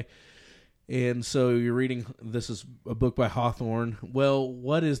 okay? And so you're reading, this is a book by Hawthorne. Well,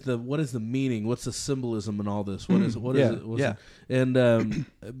 what is the meaning? What's the symbolism in all this? What is it? And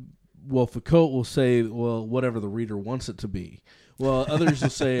well, Foucault will say, well, whatever the reader wants it to be. Well, others will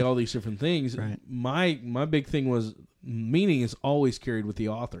say all these different things. Right. My big thing was meaning is always carried with the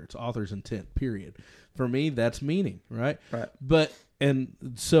author. It's author's intent, period. For me, that's meaning, right? Right. But, and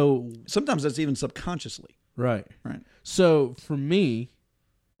so... Sometimes that's even subconsciously. Right. Right. So, for me,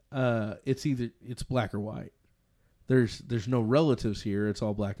 it's black or white. There's no relatives here. It's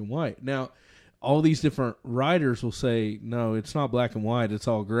all black and white. Now, all these different writers will say, no, it's not black and white. It's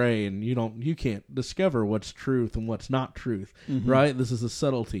all gray, and you can't discover what's truth and what's not truth, right? This is a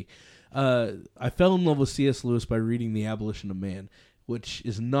subtlety. I fell in love with C.S. Lewis by reading The Abolition of Man, which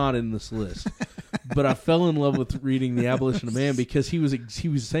is not in this list. But I fell in love with reading The Abolition of Man because he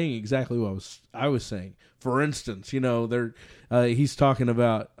was saying exactly what I was saying. For instance, he's talking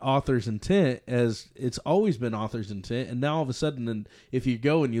about author's intent as it's always been author's intent, and now all of a sudden, and if you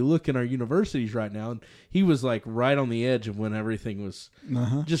go and you look in our universities right now, and he was like right on the edge of when everything was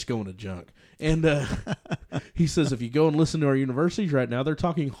just going to junk. And he says if you go and listen to our universities right now, they're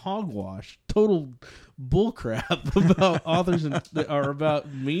talking hogwash, total bullcrap about authors or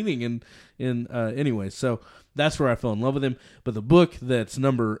about meaning and anyway. So that's where I fell in love with him. But the book that's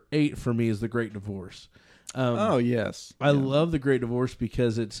number 8 for me is The Great Divorce. Oh yes, I love The Great Divorce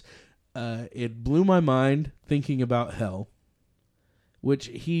because it blew my mind thinking about hell, which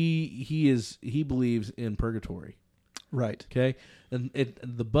he believes in purgatory. Right. Okay. And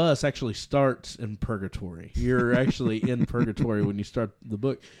the bus actually starts in purgatory. You're actually in purgatory when you start the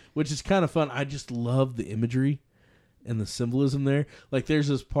book, which is kind of fun. I just love the imagery and the symbolism there. Like there's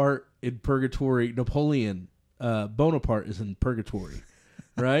this part in purgatory. Napoleon Bonaparte is in purgatory,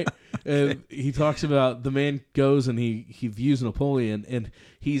 right? And he talks about the man goes and he views Napoleon, and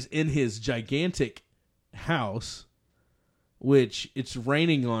he's in his gigantic house, which it's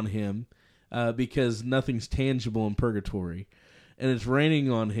raining on him. Because nothing's tangible in purgatory, and it's raining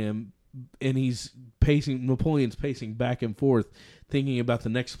on him, and Napoleon's pacing back and forth, thinking about the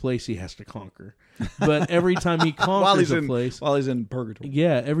next place he has to conquer. But every time he conquers while he's in purgatory,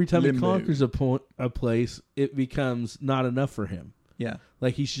 every time he conquers a place, it becomes not enough for him. Yeah,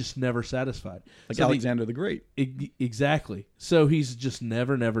 like he's just never satisfied. Like so Alexander the Great. Exactly. So he's just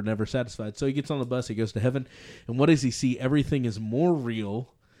never satisfied. So he gets on the bus, he goes to heaven, and what does he see? Everything is more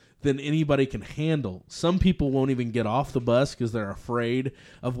real than anybody can handle. Some people won't even get off the bus because they're afraid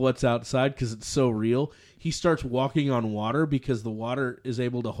of what's outside because it's so real. He starts walking on water because the water is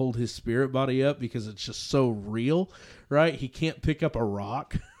able to hold his spirit body up because it's just so real, right? He can't pick up a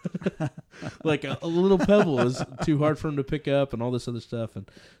rock. Like a little pebble is too hard for him to pick up and all this other stuff. And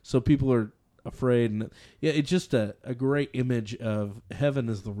so people are afraid. And it's just a great image of heaven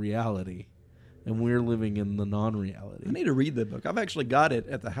as the reality. And we're living in the non-reality. I need to read the book. I've actually got it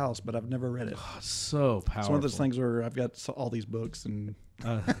at the house, but I've never read it. Oh, so powerful. It's one of those things where I've got all these books, and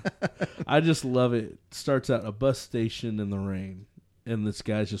I just love it. It starts out a bus station in the rain, and this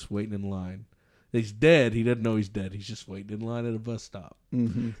guy's just waiting in line. He's dead. He doesn't know he's dead. He's just waiting in line at a bus stop.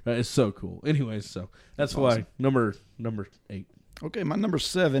 Mm-hmm. Right, it's so cool. Anyways, so that's why awesome. number 8. Okay, my number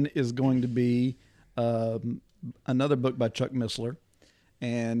 7 is going to be another book by Chuck Missler.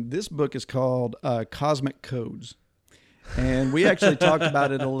 And this book is called Cosmic Codes. And we actually talked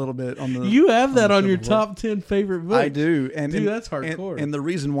about it a little bit on the... You have that on your top 10 favorite books. I do. And that's hardcore. And the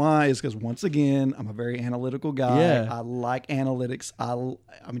reason why is because, once again, I'm a very analytical guy. Yeah. I like analytics. I'm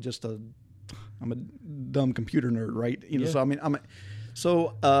a dumb computer nerd, right?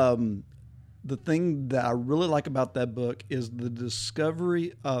 So the thing that I really like about that book is the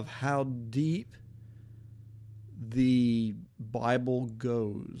discovery of how deep the Bible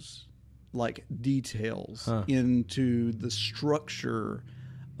goes, like details into the structure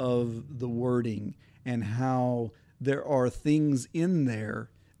of the wording, and how there are things in there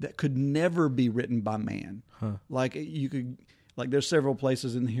that could never be written by man. Like there's several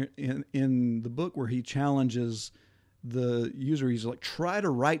places in here in the book where he challenges the user. He's like, try to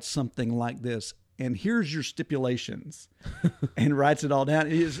write something like this, and here's your stipulations, and writes it all down.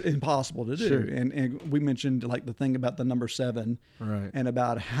 It is impossible to do. Sure. And we mentioned like the thing about the number 7, right? And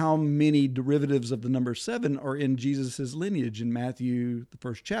about how many derivatives of the number 7 are in Jesus's lineage in Matthew, the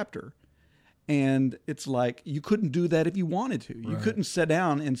 1st chapter. And it's like, you couldn't do that if you wanted to. You couldn't sit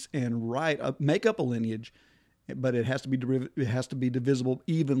down and make up a lineage, but it has to be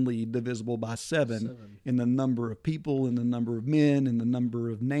evenly divisible by 7 in the number of people, in the number of men, in the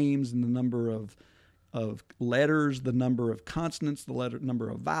number of names, in the number of letters, the number of consonants, number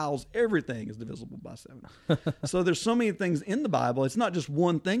of vowels. Everything is divisible by 7. So there's so many things in the Bible. It's not just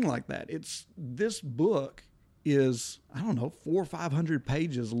one thing like that. This book is, 400 or 500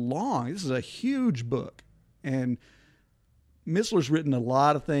 pages long. This is a huge book, and Missler's written a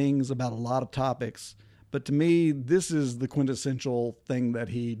lot of things about a lot of topics. But to me, this is the quintessential thing that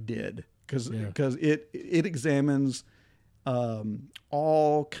he did, because it examines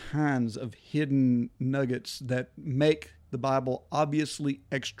all kinds of hidden nuggets that make the Bible obviously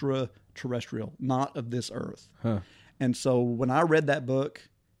extraterrestrial, not of this earth. And so when I read that book,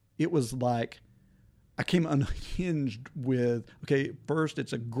 it was like I came unhinged with, first,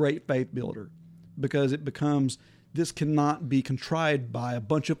 it's a great faith builder, because it becomes... This cannot be contrived by a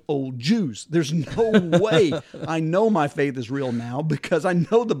bunch of old Jews. There's no way. I know my faith is real now because I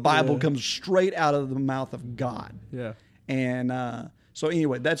know the Bible comes straight out of the mouth of God. Yeah. And So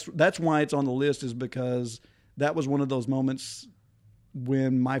anyway, that's why it's on the list, is because that was one of those moments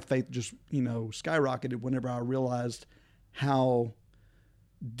when my faith just, skyrocketed whenever I realized how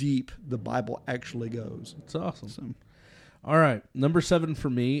deep the Bible actually goes. It's awesome. So, All right. Number 7 for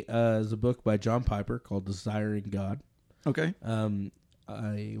me is a book by John Piper called Desiring God. okay.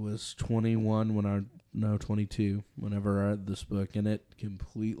 I was 22 whenever I read this book, and it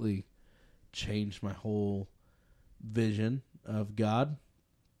completely changed my whole vision of God.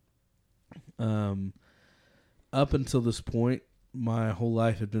 Up until this point, my whole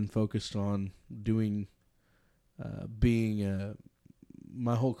life had been focused on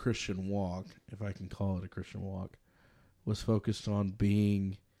my whole Christian walk, if I can call it a Christian walk, was focused on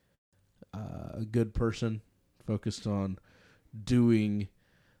being a good person, focused on doing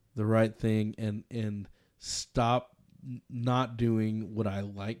the right thing, and stop not doing what I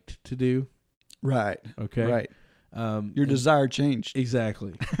liked to do. Right. Okay. Right. Your desire changed.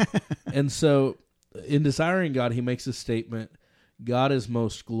 Exactly. And so in Desiring God, he makes a statement: God is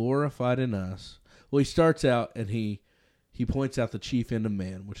most glorified in us. Well, he starts out and he points out the chief end of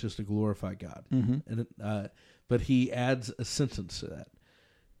man, which is to glorify God. Mm-hmm. And but he adds a sentence to that: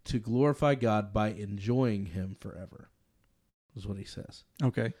 to glorify God by enjoying him forever, is what he says.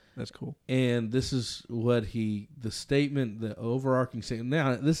 Okay, that's cool. And this is what the statement, the overarching statement.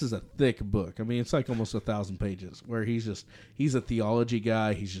 Now, this is a thick book. I mean, it's like almost 1,000 pages, where he's a theology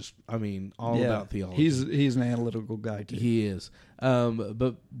guy. He's just, all about theology. He's an analytical guy too. He is.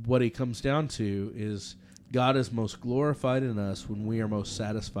 But what he comes down to is God is most glorified in us when we are most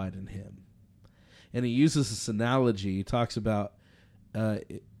satisfied in him. And he uses this analogy. He talks about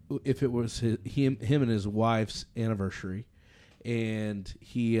if it was him and his wife's anniversary, and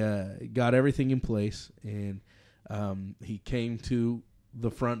he got everything in place, and he came to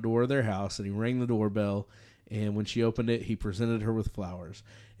the front door of their house, and he rang the doorbell, and when she opened it, he presented her with flowers,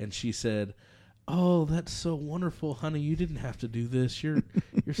 and she said, "Oh, that's so wonderful, honey. You didn't have to do this. You're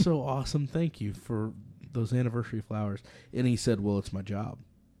so awesome. Thank you for those anniversary flowers." And he said, "Well, it's my job.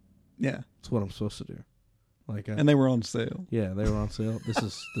 Yeah, it's what I'm supposed to do." And they were on sale. Yeah, they were on sale. This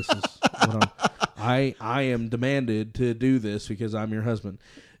is what I am demanded to do this because I'm your husband.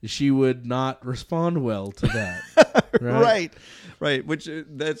 She would not respond well to that. Right. Which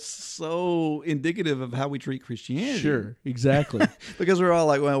that's so indicative of how we treat Christianity. Sure, exactly. Because we're all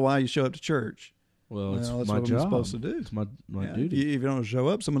like, well, why you show up to church? Well, it's that's my what job. I'm supposed to do. It's my duty. If you don't show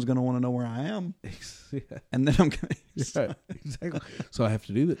up, someone's going to want to know where I am. Yeah. And then I'm going to... Right, exactly. So I have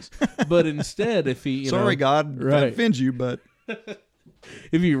to do this. But instead, if he... Sorry, God, if I offend you, but...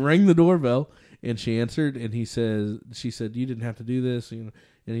 If you rang the doorbell and she answered and she said, "You didn't have to do this," and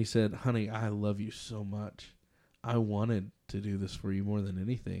he said, "Honey, I love you so much. I wanted to do this for you more than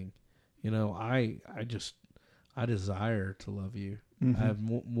anything. I desire to love you. Mm-hmm. I have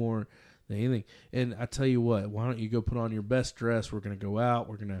more than anything. And I tell you what, why don't you go put on your best dress? We're going to go out.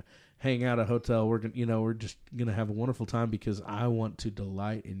 We're going to hang out at a hotel. We're just going to have a wonderful time because I want to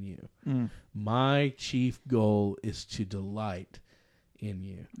delight in you. My chief goal is to delight in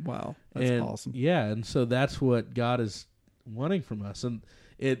you." Wow, that's awesome. Yeah, and so that's what God is wanting from us. And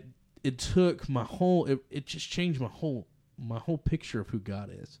it took my whole it just changed my whole picture of who God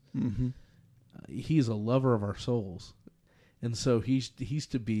is. Mm-hmm. He's a lover of our souls. And so he's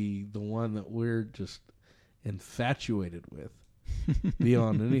to be the one that we're just infatuated with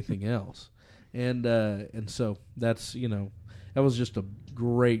beyond anything else. And so that's, that was just a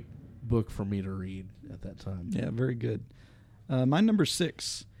great book for me to read at that time. Yeah, very good. My number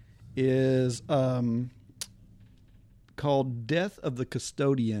 6 is called Death of the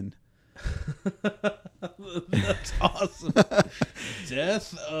Custodian. That's awesome.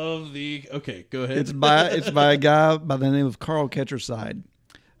 Death of the... Okay, go ahead. It's by a guy by the name of Carl Ketcherside,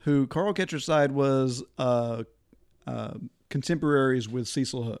 who Carl Ketcherside was contemporaries with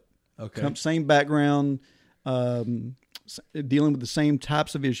Cecil Hook. Okay. Same background, dealing with the same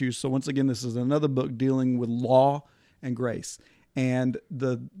types of issues. So once again, this is another book dealing with law and grace. And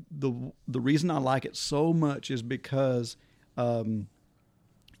the reason I like it so much is because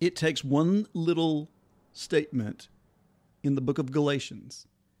it takes one little statement in the book of Galatians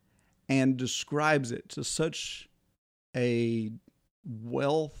and describes it to such a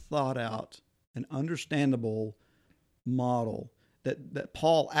well thought out and understandable model that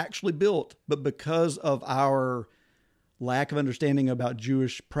Paul actually built, but because of our lack of understanding about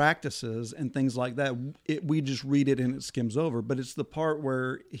Jewish practices and things like that, we just read it and it skims over. But it's the part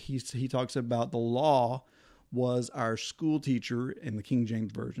where he talks about the law was our school teacher in the King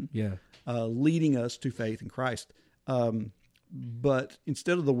James Version, yeah, leading us to faith in Christ. but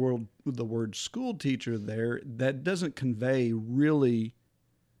instead of the word school teacher there, that doesn't convey really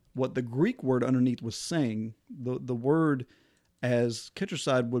what the Greek word underneath was saying. The word, as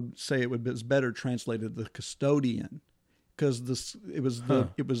Kitcherside would say, it's better translated the custodian, because it was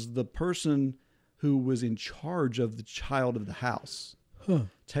the person who was in charge of the child of the house,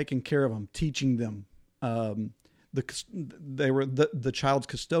 taking care of them, teaching them. They were the child's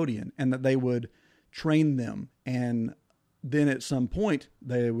custodian, and that they would train them, and then at some point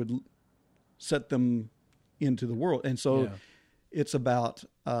they would set them into the world. And so it's about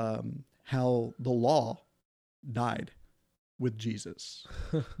how the law died with Jesus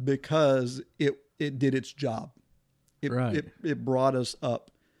because it did its job. It brought us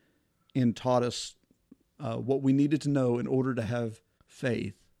up and taught us what we needed to know in order to have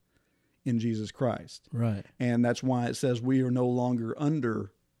faith in Jesus Christ. Right. And that's why it says we are no longer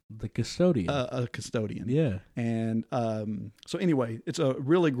under the custodian. A custodian. Yeah. And so anyway, it's a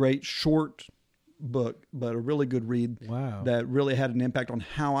really great short book, but a really good read. Wow. That really had an impact on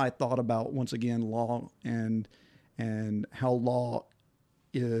how I thought about, once again, law and how law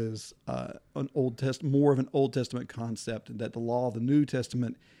is more of an Old Testament concept, and that the law of the New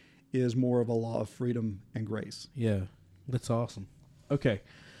Testament is more of a law of freedom and grace. Yeah. That's awesome. Okay.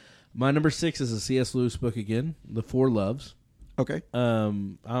 My number 6 is a C.S. Lewis book again, The Four Loves. Okay. I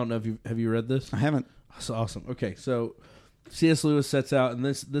don't know if have you read this? I haven't. That's awesome. Okay, so C.S. Lewis sets out, and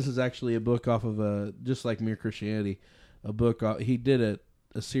this is actually a book off of just like Mere Christianity, a book. He did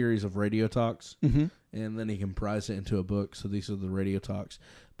a series of radio talks, and then he comprised it into a book. So these are the radio talks.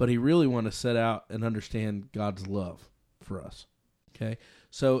 But he really wanted to set out and understand God's love for us. Okay,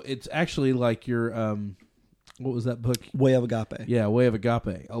 so it's actually like your what was that book? Way of Agape. Yeah, Way of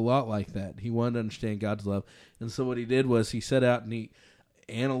Agape. A lot like that. He wanted to understand God's love. And so what he did was he set out and he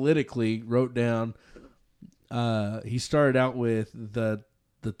analytically wrote down, he started out with the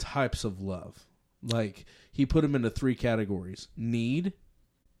types of love. Like, he put them into 3 categories: need,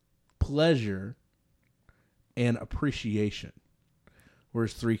 pleasure, and appreciation. Were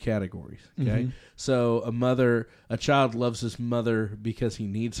his 3 categories. Okay? So a child loves his mother because he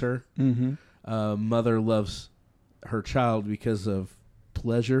needs her. Mother loves her child because of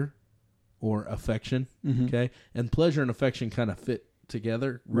pleasure or affection. Okay, and pleasure and affection kind of fit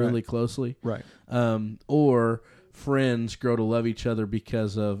together really closely. Right. Or friends grow to love each other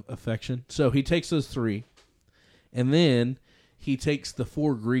because of affection. So he takes those 3, and then he takes the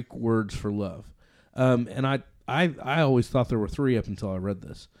 4 Greek words for love. And I always thought there were 3 up until I read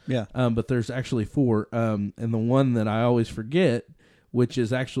this. Yeah. But there's actually 4. And the one that I always forget, which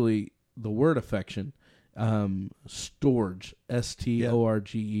is actually the word affection, storge,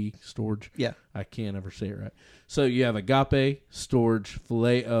 S-T-O-R-G-E, storge. Yeah. I can't ever say it right. So you have agape, storge,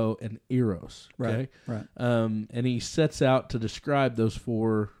 phileo, and eros. Okay? Right. And he sets out to describe those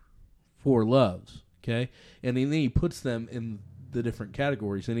four loves. Okay? And then he puts them in the different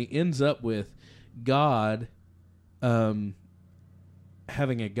categories, and he ends up with God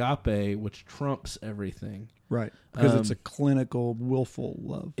having agape, which trumps everything. Right. Because it's a clinical, willful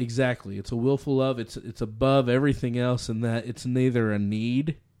love. Exactly. It's a willful love. It's above everything else in that it's neither a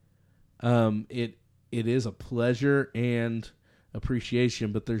need. It is a pleasure and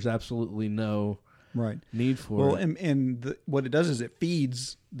appreciation, but there's absolutely no need for it. And what it does is it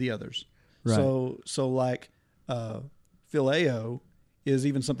feeds the others. Right. So like phileo is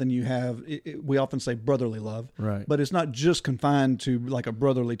even something you have. We often say brotherly love, right? But it's not just confined to like a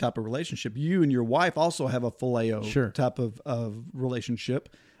brotherly type of relationship. You and your wife also have a phileo type of relationship.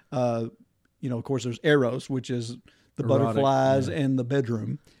 Of course, there's eros, which is the erotic, butterflies and the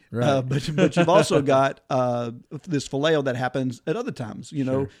bedroom. Right. But you've also got this phileo that happens at other times.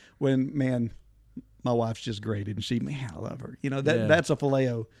 When my wife's just great, and I love her. That's a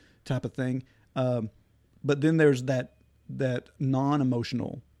phileo type of thing. But then there's that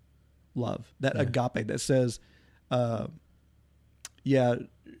non-emotional love, that agape that says,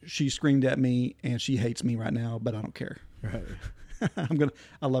 she screamed at me and she hates me right now, but I don't care. Right.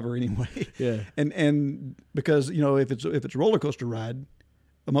 I love her anyway. Yeah. And because, if it's a roller coaster ride,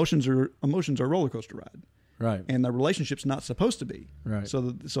 emotions are a roller coaster ride. Right. And the relationship's not supposed to be. Right.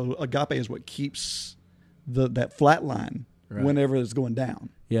 So agape is what keeps that flat line whenever it's going down.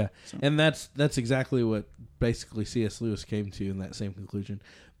 Yeah. So. And that's exactly what basically C.S. Lewis came to in that same conclusion.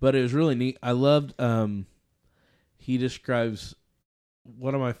 But it was really neat. I loved, he describes,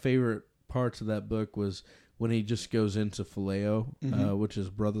 one of my favorite parts of that book was when he just goes into phileo, which is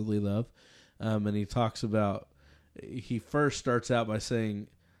brotherly love. And he talks about, he first starts out by saying,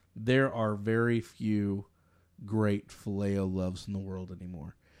 there are very few great phileo loves in the world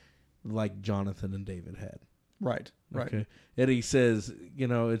anymore, like Jonathan and David had. Right. Right. Okay. And he says,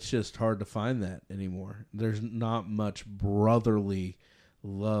 it's just hard to find that anymore. There's not much brotherly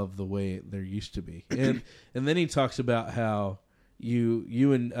love the way there used to be. And then he talks about how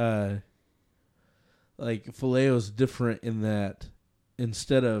you and like Phileo's different in that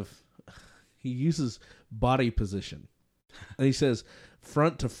instead of, he uses body position. And he says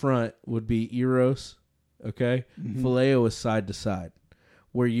front to front would be eros, okay? Mm-hmm. Phileo is side to side,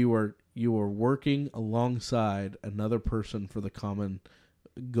 where you are working alongside another person for the common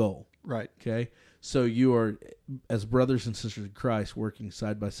goal. Right. Okay? So you are, as brothers and sisters in Christ, working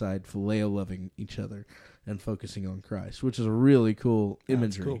side by side, phileo loving each other and focusing on Christ, which is a really cool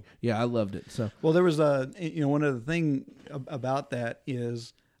imagery. cool. Yeah, I loved it. So Well, there was one other thing about that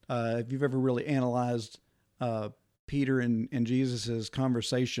is if you've ever really analyzed Peter and Jesus'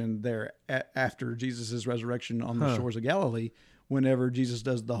 conversation there after Jesus' resurrection on the shores of Galilee, whenever Jesus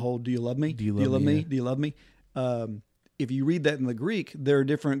does the whole, do you love me? Do you love me? Do you love me? If you read that in the Greek, there are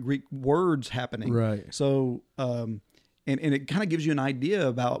different Greek words happening. Right. So, and it kind of gives you an idea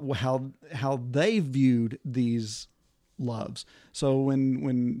about how they viewed these loves. So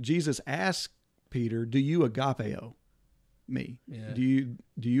when Jesus asked Peter, do you agapeo me? Yeah. Do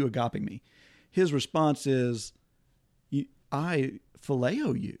you agape me? His response is, I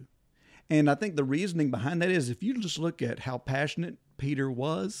phileo you. And I think the reasoning behind that is if you just look at how passionate Peter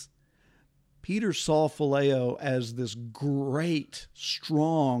was, Peter saw phileo as this great,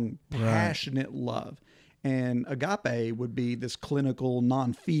 strong, passionate love. And agape would be this clinical,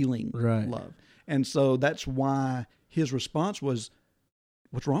 non-feeling love. And so that's why his response was,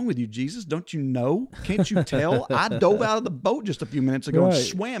 what's wrong with you, Jesus? Don't you know? Can't you tell? I dove out of the boat just a few minutes ago and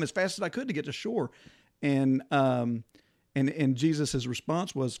swam as fast as I could to get to shore. And Jesus'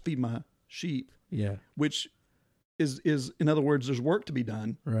 response was, feed my sheep. yeah, Which is in other words, there's work to be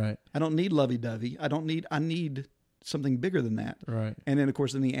done. right, I don't need lovey-dovey. I need something bigger than that. right, And then, of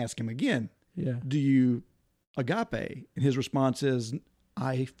course, then he asked him again, yeah, do you agape? And his response is,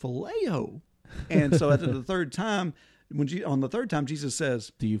 I phileo. And so after the third time, on the third time, Jesus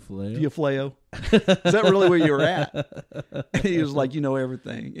says, do you phileo? do you phileo? Is that really where you were at? And he was like, you know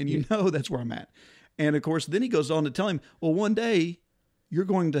everything. And you know that's where I'm at. And of course, then he goes on to tell him, well, one day you're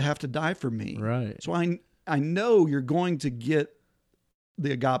going to have to die for me. Right. So I know you're going to get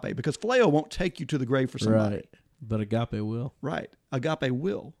the agape, because phileo won't take you to the grave for somebody. Right. But agape will. Right. Agape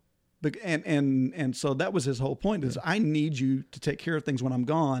will. And so that was his whole point is I need you to take care of things when I'm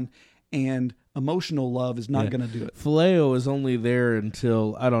gone, and emotional love is not going to do it. Phileo is only there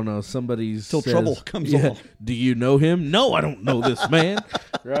until, I don't know, Till trouble comes along. Do you know him? No, I don't know this man.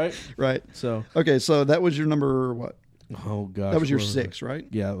 Right? Right. So, Okay, so that was your number what? oh gosh. That was your what 6, right?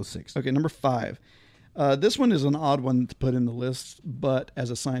 Yeah, it was 6. Okay, number 5. This one is an odd one to put in the list, but as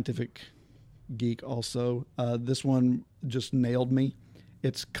a scientific geek also, this one just nailed me.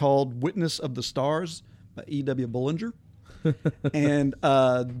 It's called Witness of the Stars by E.W. Bullinger. And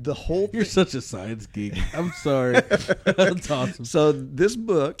the whole You're such a science geek. I'm sorry. That's awesome. So this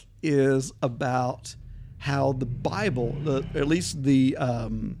book is about how the Bible, at least the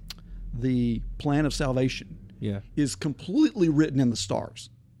plan of salvation, Yeah. is completely written in the stars.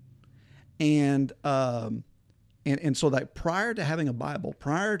 And so that prior to having a Bible,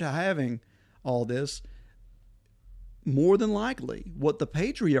 prior to having all this, more than likely what the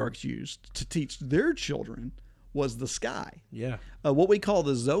patriarchs used to teach their children was the sky. Yeah. What we call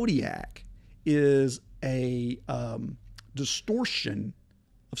the zodiac is a distortion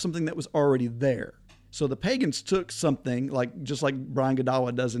of something that was already there. So the pagans took something just like Brian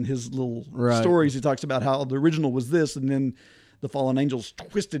Godawa does in his little stories. He talks about how the original was this, and then the fallen angels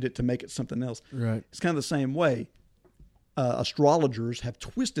twisted it to make it something else. Right. It's kind of the same way. Astrologers have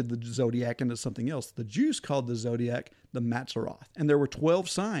twisted the zodiac into something else. The Jews called the zodiac the Mazzaroth, and there were 12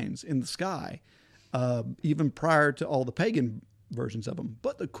 signs in the sky, even prior to all the pagan versions of them.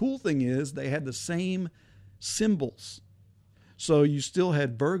 But the cool thing is they had the same symbols. So you still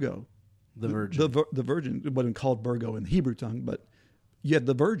had Virgo, The Virgin. the Virgin. It wasn't called Virgo in the Hebrew tongue, but you had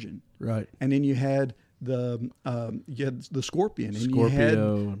the Virgin, Right. and then you had the Scorpion, and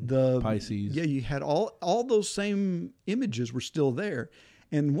Scorpio, you had the Pisces. Yeah, you had all those same images were still there.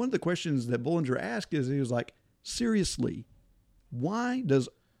 And one of the questions that Bullinger asked is, he was like, seriously, why does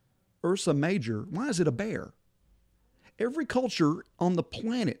Ursa Major, why is it a bear? Every culture on the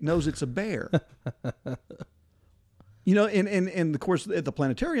planet knows it's a bear. And of course at the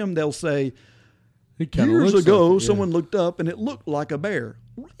planetarium they'll say, It kinda years looks ago like it, yeah. someone looked up and it looked like a bear.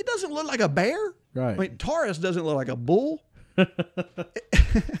 It doesn't look like a bear. Right. I mean, Taurus doesn't look like a bull.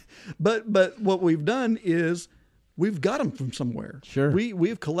 But what we've done is we've got them from somewhere. Sure. We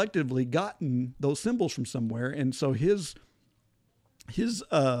have collectively gotten those symbols from somewhere. And so his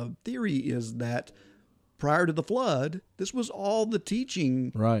theory is that prior to the flood, this was all the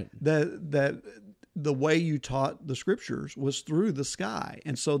teaching, Right. that the way you taught the scriptures was through the sky.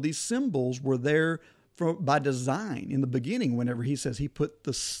 And so these symbols were there by design in the beginning. Whenever he says he put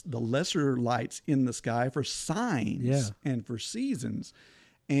the lesser lights in the sky for signs and for seasons.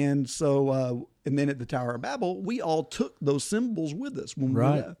 And so, and then at the Tower of Babel, we all took those symbols with us when we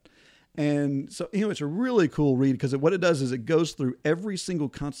left. And so, it's a really cool read because what it does is it goes through every single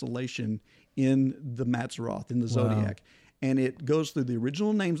constellation in the Mazzaroth, in the Zodiac. And it goes through the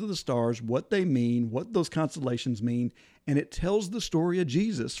original names of the stars, what they mean, what those constellations mean. And it tells the story of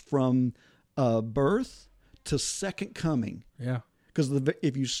Jesus from birth to second coming. Yeah. Because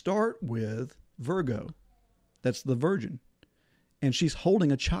if you start with Virgo, that's the Virgin, and she's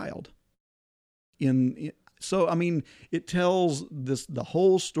holding a child. So, I mean, it tells the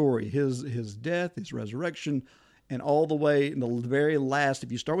whole story, his death, his resurrection, and all the way in the very last,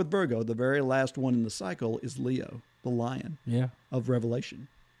 if you start with Virgo, the very last one in the cycle is Leo, the lion of Revelation,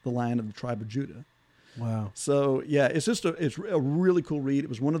 the lion of the tribe of Judah. Wow. So, yeah, it's a really cool read. It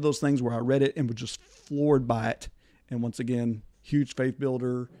was one of those things where I read it and was just floored by it. And once again, huge faith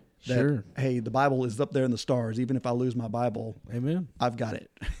builder. That, hey, the Bible is up there in the stars. Even if I lose my Bible, amen, I've got it.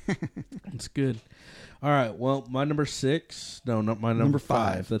 It's good. All right. Well, my number 6. No, not my number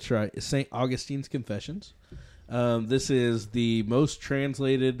 5. That's right. Is St. Augustine's Confessions. This is the most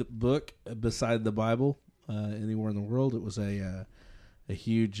translated book beside the Bible anywhere in the world. It was a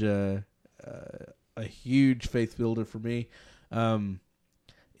huge faith builder for me.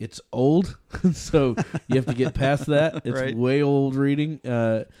 It's old, so you have to get past that. It's way old reading,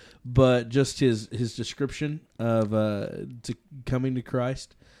 but just his description of coming to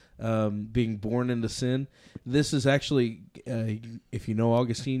Christ, being born into sin. This is actually, if you know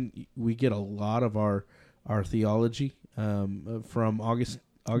Augustine, we get a lot of our theology from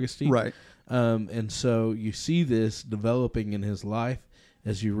Augustine, right? And so you see this developing in his life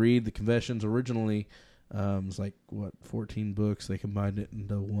as you read the Confessions. Originally, it's like 14 books. They combined it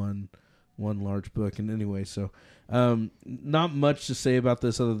into one large book. And anyway, so not much to say about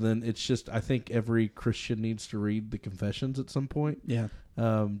this other than it's just, I think every Christian needs to read the Confessions at some point. Yeah.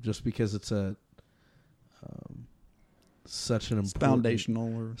 Just because it's such an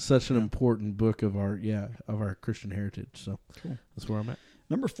important book of our Christian heritage. So cool. That's where I'm at.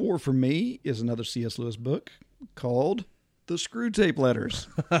 Number 4 for me is another C.S. Lewis book called The Screwtape Letters.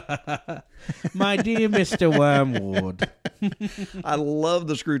 My dear Mr. Wormwood. I love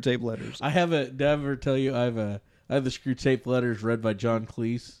the Screwtape Letters. Did I ever tell you I have the Screwtape Letters read by John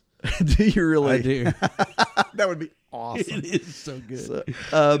Cleese? Do you really? I do. That would be awesome. It is so good.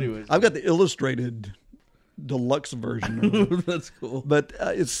 So, anyways, I've got the illustrated deluxe version. That's cool. But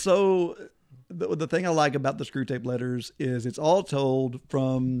it's so... The thing I like about the Screwtape Letters is it's all told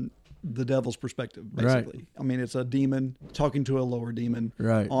from the devil's perspective, basically. Right. I mean, it's a demon talking to a lower demon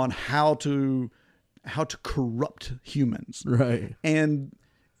on how to corrupt humans. Right. And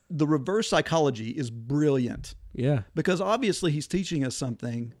the reverse psychology is brilliant. Yeah. Because obviously he's teaching us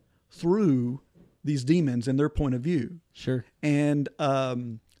something through these demons and their point of view. Sure. And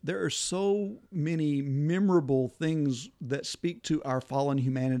there are so many memorable things that speak to our fallen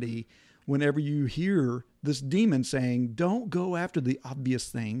humanity whenever you hear this demon saying, don't go after the obvious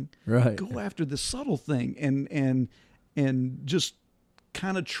thing, go after the subtle thing, and just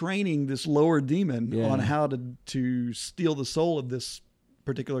kind of training this lower demon on how to steal the soul of this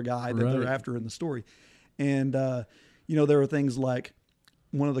particular guy that they're after in the story. And, there are things like,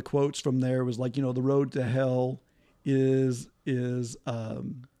 one of the quotes from there was like, the road to hell is the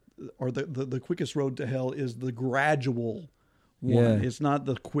quickest road to hell is the gradual one. Yeah. It's not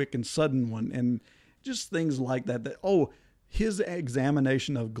the quick and sudden one. And just things like that. His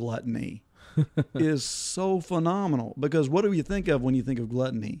examination of gluttony is so phenomenal, because what do you think of when you think of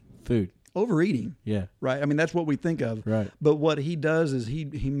gluttony? Food. Overeating. Yeah. Right. I mean, that's what we think of. Right. But what he does is the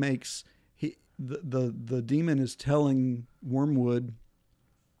demon is telling Wormwood,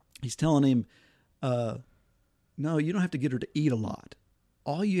 he's telling him, no, you don't have to get her to eat a lot.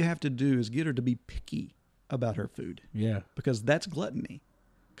 All you have to do is get her to be picky about her food. Yeah. Because that's gluttony.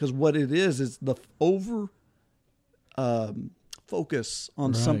 Because what it is the over focus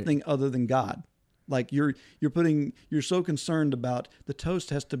on something other than God. Like you're so concerned about the toast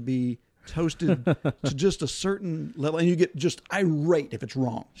has to be toasted to just a certain level, and you get just irate if it's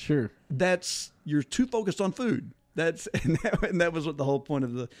wrong. Sure. You're too focused on food. And that was what the whole point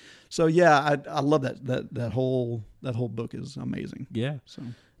of the. So yeah, I love that whole book is amazing. Yeah. So,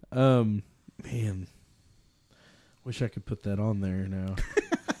 man, Wish I could put that on there now.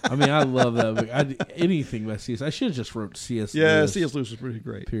 I mean, I love that book. Anything by C.S. I should have just wrote C.S. Yeah, Lewis. C.S. Lewis was pretty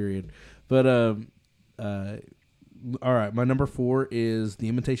great. Period. But all right, my number 4 is The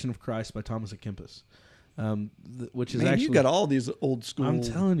Imitation of Christ by Thomas A. Kempis, which is actually... you got all these old school... I'm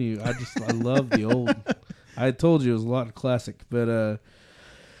telling you, I love the old... I told you it was a lot of classic, but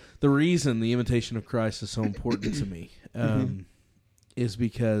the reason The Imitation of Christ is so important to me is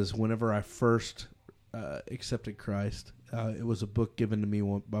because whenever I first accepted Christ, it was a book given to me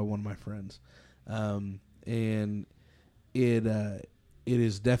by one of my friends, and it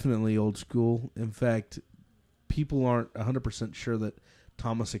is definitely old school. In fact, people aren't 100% sure that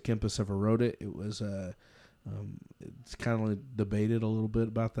Thomas A. Kempis ever wrote it. It was it's kind of debated a little bit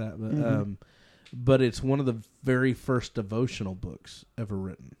about that, but it's one of the very first devotional books ever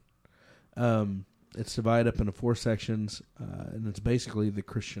written. It's divided up into 4 sections, and it's basically the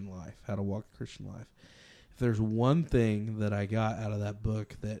Christian life, how to walk the Christian life. If there's one thing that I got out of that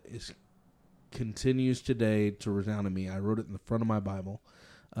book that continues today to resound in me, I wrote it in the front of my Bible.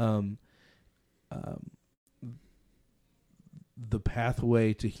 The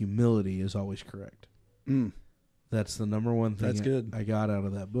pathway to humility is always correct. That's the number one thing That's good. I got out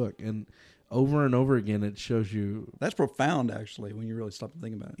of that book. And over again, it shows you... That's profound, actually, when you really stop and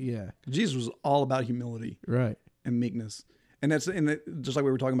think about it. Yeah. Jesus was all about humility Right. and meekness. And just like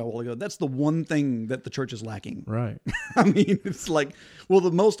we were talking about a while ago, that's the one thing that the church is lacking. Right. I mean, it's like, will the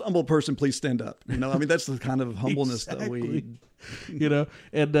most humble person please stand up? You know, I mean, that's the kind of humbleness that we... You know,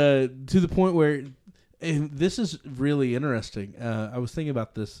 and to the point where... And this is really interesting. I was thinking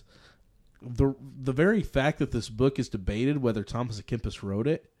about this. The very fact that this book is debated whether Thomas A. Kempis wrote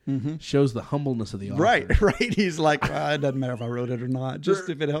it shows the humbleness of the author. Right. He's like, it doesn't matter if I wrote it or not, just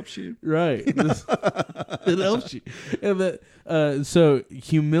if it helps you. Right. It helps you. And so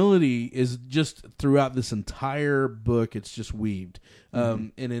humility is just throughout this entire book. It's just weaved.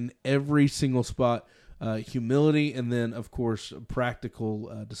 And in every single spot, humility, and then, of course,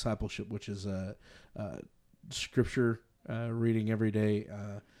 practical discipleship, which is scripture reading every day,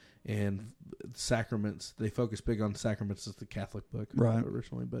 and sacraments. They focus big on sacraments. It's the Catholic book, right,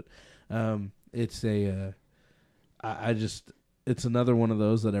 originally, but it's it's another one of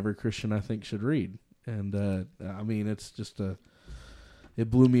those that every Christian, I think, should read. And I mean, it's just it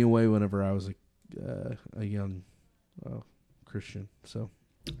blew me away whenever I was a young Christian. So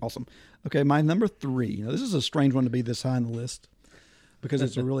awesome. Okay, my number 3. Now, this is a strange one to be this high on the list, because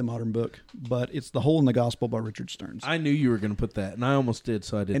it's a really modern book, but it's The Hole in the Gospel by Richard Stearns. I knew you were going to put that, and I almost did,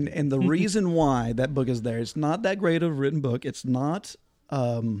 so I didn't. And the reason why that book is there, it's not that great of a written book. It's not,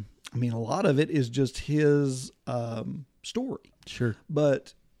 I mean, a lot of it is just his story. Sure.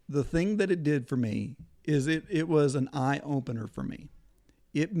 But the thing that it did for me is it was an eye-opener for me.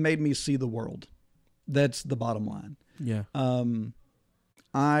 It made me see the world. That's the bottom line. Yeah.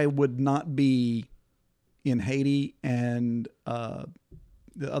 I would not be in Haiti and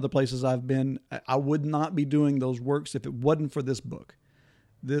the other places I've been. I would not be doing those works if it wasn't for this book.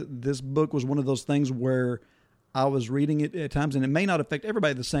 This book was one of those things where I was reading it at times, and it may not affect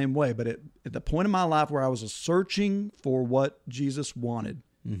everybody the same way, but at the point in my life where I was searching for what Jesus wanted,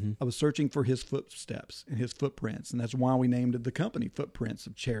 I was searching for his footsteps and his footprints, and that's why we named it the company, Footprints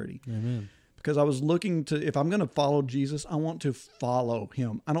of Charity. Amen. Because I was looking to, if I'm going to follow Jesus, I want to follow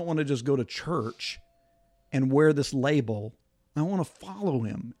him. I don't want to just go to church and wear this label. I want to follow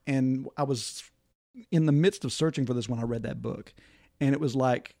him. And I was in the midst of searching for this when I read that book. And it was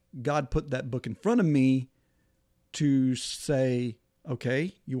like God put that book in front of me to say,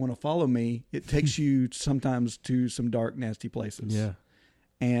 okay, you want to follow me. It takes you sometimes to some dark, nasty places. Yeah.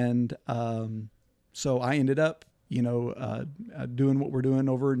 And so I ended up, doing what we're doing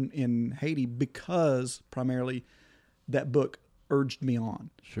over in Haiti because primarily that book urged me on.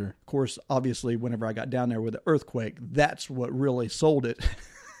 Sure. Of course, obviously, whenever I got down there with the earthquake, that's what really sold it.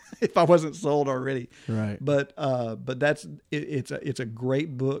 If I wasn't sold already, right? But that's it's a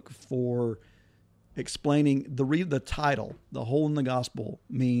great book for explaining the title. The Hole in the Gospel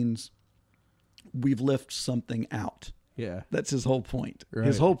means we've left something out. Yeah, that's his whole point. Right.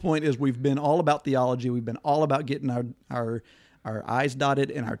 His whole point is we've been all about theology. We've been all about getting our I's dotted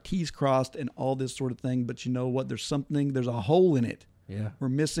and our T's crossed and all this sort of thing. But you know what? There's a hole in it. Yeah, we're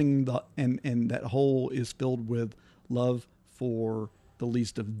missing and that hole is filled with love for the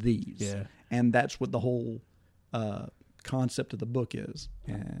least of these. Yeah, and that's what the whole concept of the book is.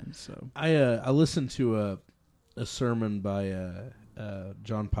 And so I listened to a sermon by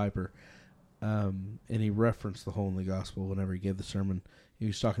John Piper. And he referenced the hole in the gospel whenever he gave the sermon. He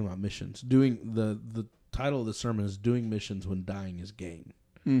was talking about missions. The title of the sermon is "Doing Missions When Dying Is Gain."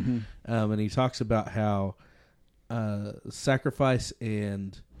 Mm-hmm. And he talks about how sacrifice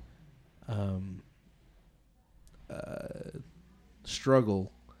and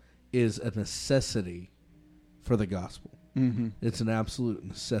struggle is a necessity for the gospel. Mm-hmm. It's an absolute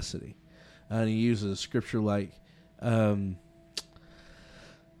necessity. And he uses a scripture like when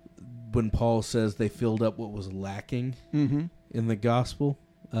Paul says they filled up what was lacking Mm-hmm. in the gospel.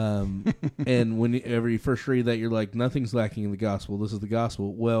 And whenever you first read that, you're like, nothing's lacking in the gospel. This is the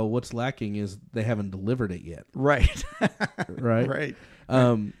gospel. Well, what's lacking is they haven't delivered it yet. Right. Right? Right.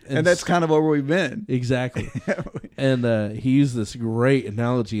 And that's kind of where we've been. Exactly. And he used this great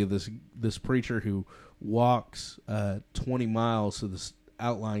analogy of this preacher who walks 20 miles to this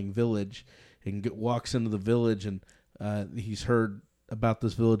outlying village and walks into the village, and he's heard about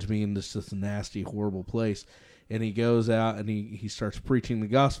this village being just this nasty, horrible place. And he goes out and he starts preaching the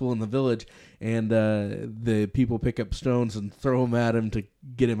gospel in the village, and the people pick up stones and throw them at him to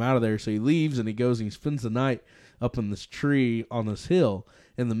get him out of there. So he leaves and he goes and he spends the night up in this tree on this hill.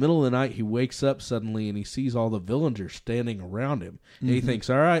 In the middle of the night, he wakes up suddenly and he sees all the villagers standing around him. And he thinks,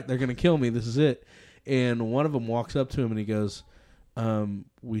 all right, they're going to kill me. This is it. And one of them walks up to him and he goes,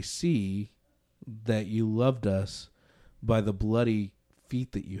 we see that you loved us by the bloody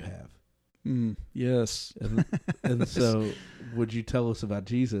feet that you have. Yes. And so would you tell us about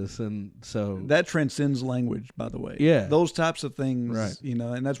Jesus? And so that transcends language, by the way. Yeah. Those types of things, Right.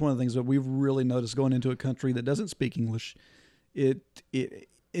 And that's one of the things that we've really noticed going into a country that doesn't speak English.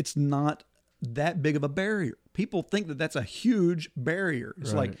 It's not that big of a barrier. People think that that's a huge barrier.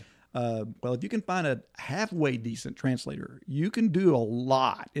 It's Right. like, well, if you can find a halfway decent translator, you can do a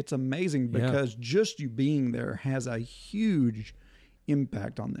lot. It's amazing because just you being there has a huge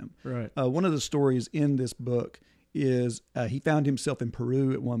impact on them. Right. One of the stories in this book is he found himself in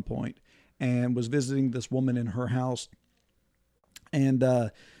Peru at one point and was visiting this woman in her house,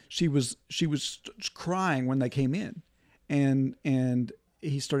 and she was crying when they came in, and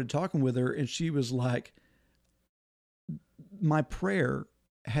he started talking with her, and she was like, "My prayer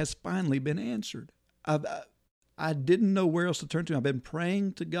has finally been answered. I didn't know where else to turn to. I've been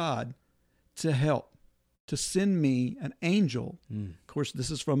praying to God to help, to send me an angel." Of course,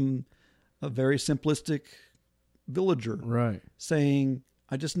 this is from a very simplistic villager, Right. saying,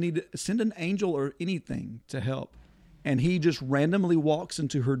 "I just need to send an angel or anything to help." And he just randomly walks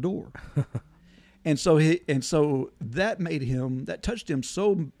into her door. And so that touched him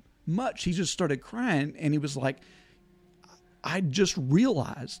so much. He just started crying, and he was like, "I just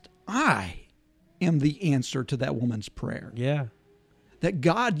realized I am the answer to that woman's prayer. Yeah. That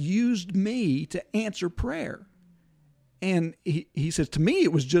God used me to answer prayer." And he says, to me,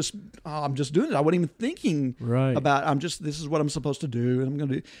 it was just, I'm just doing it. I wasn't even thinking Right. about, this is what I'm supposed to do, and I'm going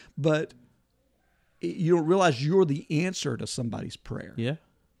to do. But you don't realize you're the answer to somebody's prayer. Yeah.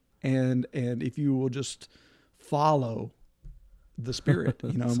 And if you will just follow the Spirit,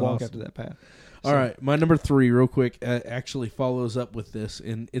 and walk awesome. after that path. All right, my number 3, real quick, actually follows up with this,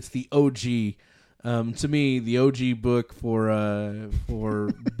 and it's the OG. To me, the OG book for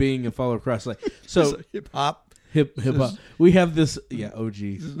being a follower of Christ. So hip hop. hip hop. We have this,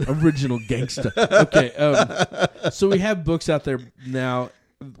 OG, original gangsta. Okay, so we have books out there now,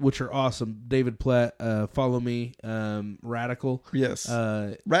 which are awesome. David Platt, Follow Me, Radical. Yes.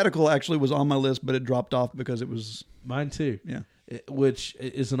 Uh, Radical actually was on my list, but it dropped off because it was, Mine too. yeah. Which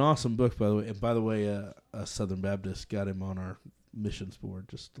is an awesome book, by the way. And by the way, a Southern Baptist got him on our missions board,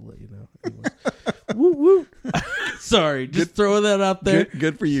 just to let you know. Anyways. Woo woo. Sorry, just throwing that out there.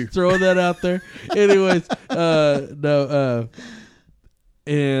 Good for you. Throwing that out there. Anyways,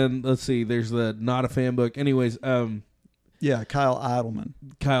 and let's see. There's the Not a Fan book. Anyways, Yeah, Kyle Idleman.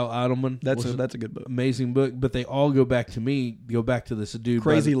 Kyle Idleman. That's was a good book. amazing book. But they all go back to this dude.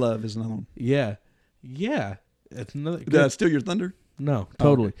 Crazy Love is another one. Yeah. It's another. Did I steal your thunder? No,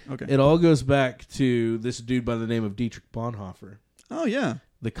 totally. Okay. It all goes back to this dude by the name of Dietrich Bonhoeffer. Oh yeah.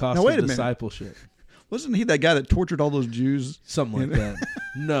 The Cost Now, wait of a minute. Discipleship. Wasn't he that guy that tortured all those Jews? Something like that.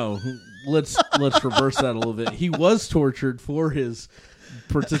 No, let's reverse that a little bit. He was tortured for his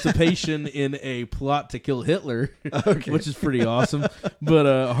participation in a plot to kill Hitler, which is pretty awesome. But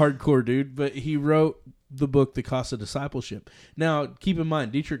a hardcore dude. But he wrote the book The Cost of Discipleship. Now, keep in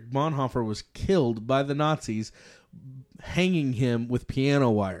mind, Dietrich Bonhoeffer was killed by the Nazis, hanging him with piano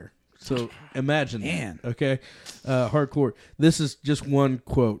wire. So imagine that. Okay, hardcore. This is just one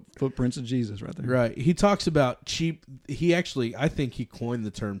quote. Footprints of Jesus, right there. Right. He talks about cheap. I think he coined the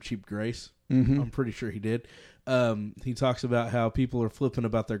term cheap grace. Mm-hmm. I'm pretty sure he did. He talks about how people are flipping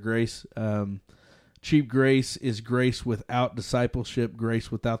about their grace. Cheap grace is grace without discipleship,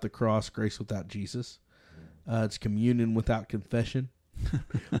 grace without the cross, grace without Jesus. It's communion without confession,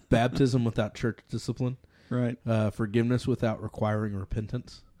 baptism without church discipline. Right. Forgiveness without requiring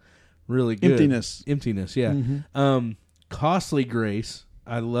repentance. Really good. Emptiness, yeah. Mm-hmm. Costly grace.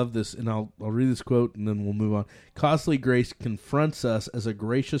 I love this, and I'll read this quote, and then we'll move on. Costly grace confronts us as a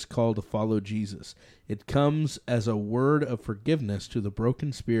gracious call to follow Jesus. It comes as a word of forgiveness to the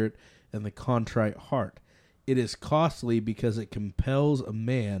broken spirit and the contrite heart. It is costly because it compels a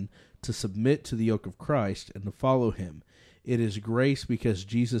man to submit to the yoke of Christ and to follow him. It is grace because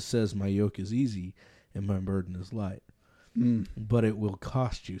Jesus says, "My yoke is easy and my burden is light." But it will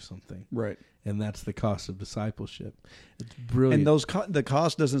cost you something. Right. And that's the cost of discipleship. It's brilliant. And the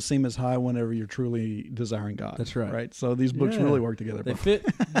cost doesn't seem as high whenever you're truly desiring God. That's right. Right. So these books really work together. They fit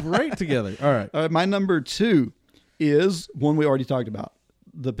right together. All right. My number 2 is one we already talked about,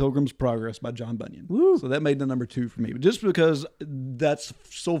 The Pilgrim's Progress by John Bunyan. Woo. So that made the number 2 for me, just because that's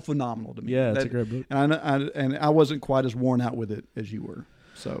so phenomenal to me. Yeah, it's a great book. And I wasn't quite as worn out with it as you were.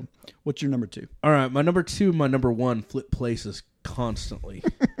 So what's your number 2? All right. My number 2 and my number 1 flip places constantly.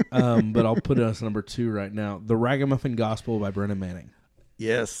 But I'll put it as number 2 right now. The Ragamuffin Gospel by Brennan Manning.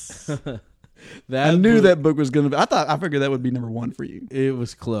 Yes. I knew that book was going to be, I figured that would be number 1 for you. It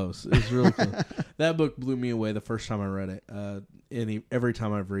was close. It was really close. That book blew me away the first time I read it. Every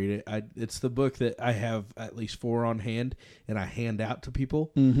time I've read it, it's the book that I have at least 4 on hand, and I hand out to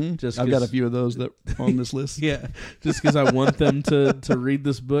people. Mm-hmm. I've got a few of those that on this list. Yeah, just because I want them to read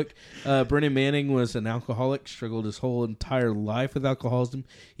this book. Brennan Manning was an alcoholic, struggled his whole entire life with alcoholism,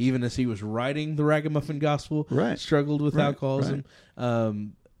 even as he was writing the Ragamuffin Gospel. Right. Struggled with alcoholism.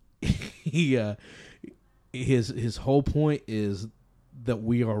 Right. His whole point is that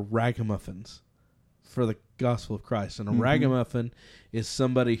we are ragamuffins for the gospel of Christ, and a ragamuffin is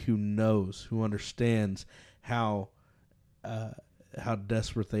somebody who knows, who understands how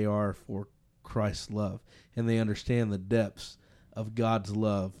desperate they are for Christ's love, and they understand the depths of God's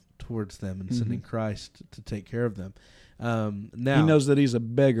love towards them, and sending Christ to take care of them. Now he knows that he's a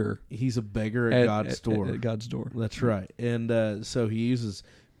beggar. He's a beggar at God's door. At God's door. That's right. And so he uses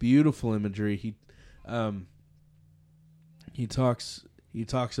beautiful imagery. He talks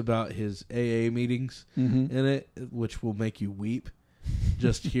about his AA meetings in it, which will make you weep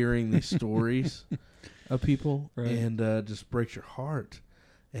just hearing these stories of people, and just breaks your heart.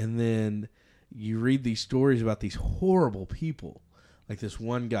 And then you read these stories about these horrible people, like this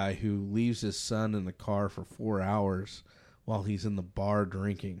one guy who leaves his son in the car for 4 hours while he's in the bar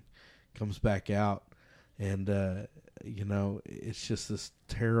drinking, comes back out, and it's just this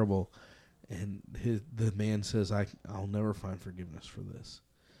terrible. And the man says, I'll never find forgiveness for this.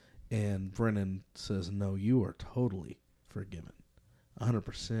 And Brennan says, no, you are totally forgiven.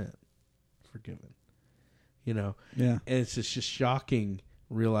 100% forgiven. Yeah. And it's just shocking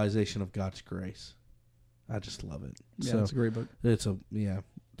realization of God's grace. I just love it. Yeah, so it's a great book. It's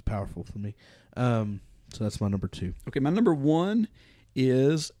powerful for me. So that's my number 2. Okay, my number 1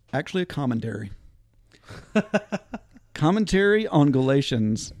 is actually a commentary. Commentary on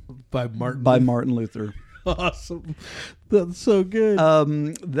Galatians by Martin Luther. Awesome. That's so good.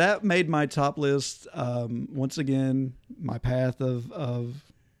 That made my top list. Once again, my path of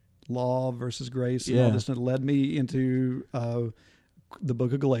law versus grace and all this led me into the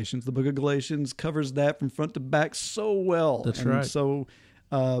book of Galatians. The book of Galatians covers that from front to back so well. That's right. So,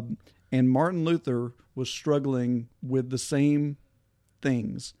 and Martin Luther was struggling with the same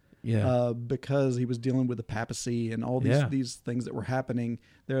things. Yeah. Because he was dealing with the papacy and all these things that were happening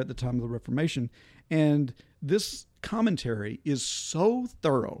there at the time of the Reformation. And this commentary is so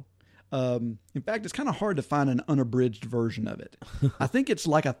thorough. In fact, it's kind of hard to find an unabridged version of it. I think it's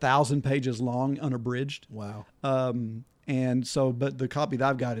like 1,000 pages long, unabridged. Wow. And so, but the copy that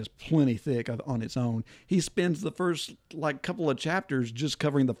I've got is plenty thick on its own. He spends the first couple of chapters just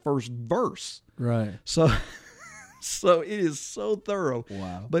covering the first verse. Right. So it is so thorough.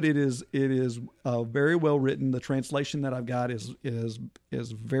 Wow. But it is very well written. The translation that I've got is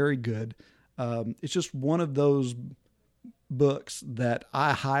very good. It's just one of those books that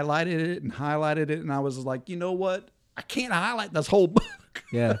I highlighted it, and I was like, you know what? I can't highlight this whole book.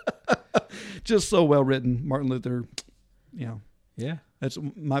 Yeah. Just so well written. Martin Luther, Yeah. That's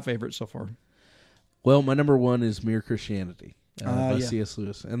my favorite so far. Well, my number 1 is Mere Christianity by yeah. C.S.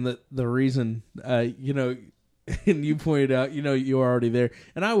 Lewis. And the reason, and you pointed out, you were already there.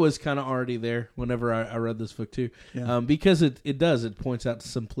 And I was kind of already there whenever I read this book too. Yeah. Because it points out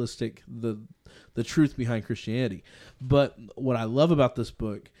the truth behind Christianity. But what I love about this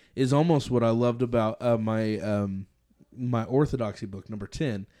book is almost what I loved about my orthodoxy book, number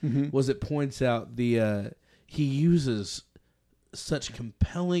 10, was it points out he uses such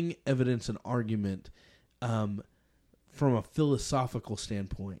compelling evidence and argument from a philosophical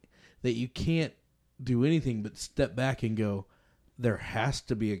standpoint that you can't do anything but step back and go, there has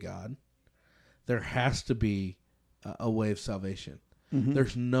to be a God. There has to be a way of salvation. Mm-hmm.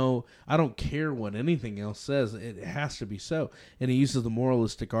 There's no, I don't care what anything else says. It has to be so. And he uses the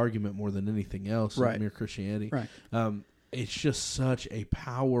moralistic argument more than anything else in mere Christianity. Right. It's just such a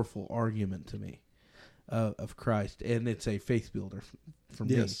powerful argument to me of Christ, and it's a faith builder for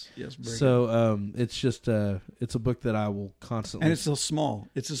me. Yes, very good. It's just it's a book that I will constantly. And it's so small.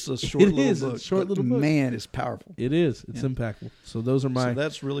 It's just a short little book. It's a short little book. Man, it's powerful. It is. It's impactful. So those are my. So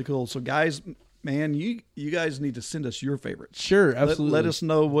that's really cool. So guys, man, you guys need to send us your favorites. Sure, absolutely. Let us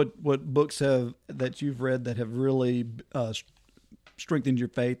know what books that you've read that have really strengthened your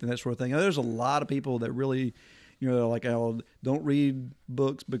faith and that sort of thing. There's a lot of people that really. They're like, oh, don't read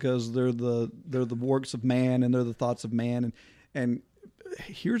books because they're the works of man and they're the thoughts of man. And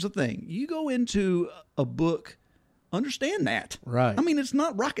here's the thing: you go into a book, understand that, right? I mean, it's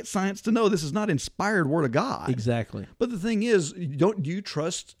not rocket science to know this is not inspired word of God, exactly. But the thing is, do you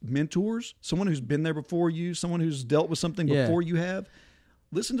trust mentors? Someone who's been there before you, someone who's dealt with something before you have.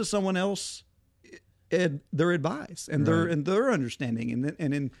 Listen to someone else and their advice and their understanding,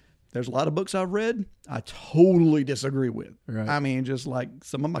 and then. There's a lot of books I've read I totally disagree with. Right. I mean, just like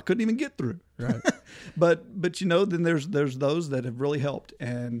some of them I couldn't even get through. Right. but then there's those that have really helped.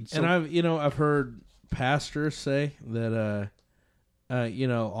 And I've heard pastors say that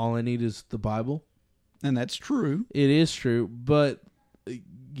all I need is the Bible. And that's true. It is true, but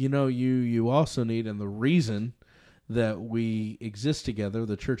you also need, and the reason that we exist together,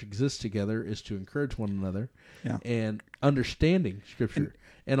 the church exists together, is to encourage one another and understanding Scripture.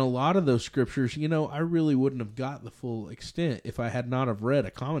 And a lot of those scriptures, I really wouldn't have got the full extent if I had not have read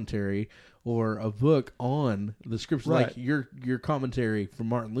a commentary or a book on the scriptures, like your commentary from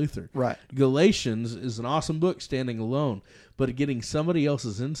Martin Luther. Right. Galatians is an awesome book standing alone, but getting somebody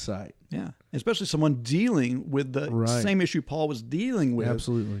else's insight. Yeah, especially someone dealing with the same issue Paul was dealing with.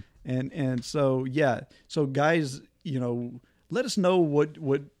 Absolutely. And so, so guys, let us know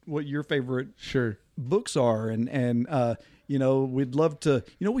what your favorite books are, and we'd love to.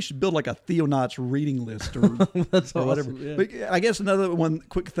 We should build like a Theonauts reading list or that's or awesome, whatever. Yeah. But I guess another one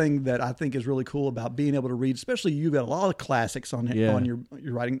quick thing that I think is really cool about being able to read, especially you've got a lot of classics on your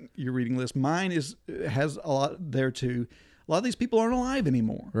reading list. Mine has a lot there too. A lot of these people aren't alive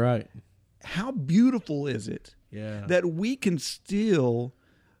anymore. Right. How beautiful is it that we can still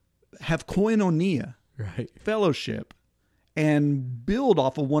have koinonia, fellowship, and build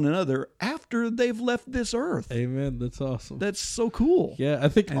off of one another after they've left this earth. Amen. That's awesome. That's so cool. Yeah, I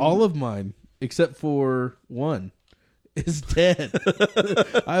think all of mine, except for one, is dead.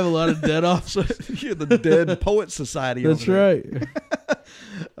 I have a lot of dead offs. You're the Dead Poets Society. That's right.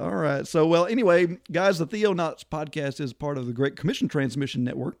 All right. So, anyway, guys, the Theonauts podcast is part of the Great Commission Transmission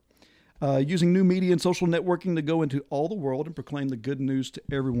Network, using new media and social networking to go into all the world and proclaim the good news to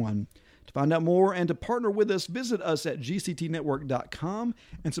everyone. To find out more and to partner with us, visit us at gctnetwork.com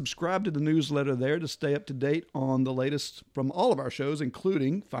and subscribe to the newsletter there to stay up to date on the latest from all of our shows,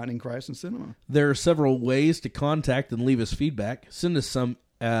 including Finding Christ in Cinema. There are several ways to contact and leave us feedback. Send us some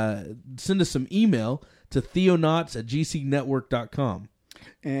email to theonauts@gcnetwork.com.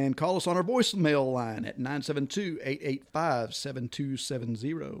 And call us on our voicemail line at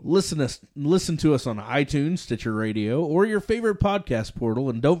 972-885-7270. Listen to us on iTunes, Stitcher Radio, or your favorite podcast portal,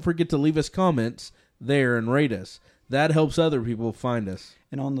 and don't forget to leave us comments there and rate us. That helps other people find us.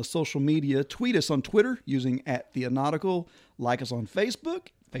 And on the social media, tweet us on Twitter using @Theonautical. Like us on Facebook,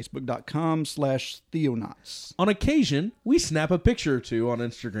 facebook.com/Theonauts. On occasion, we snap a picture or two on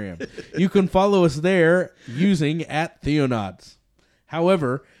Instagram. You can follow us there using @Theonauts.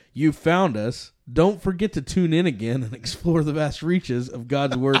 However, you found us. Don't forget to tune in again and explore the vast reaches of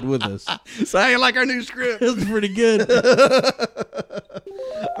God's Word with us. So how you like our new script? It's pretty good.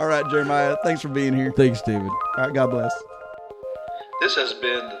 All right, Jeremiah, thanks for being here. Thanks, David. All right, God bless. This has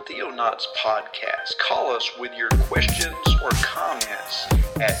been the Theonauts Podcast. Call us with your questions or comments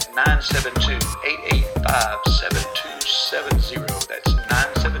at 972-885-7270. That's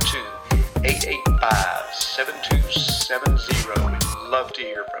 972-885-7270. We'd love to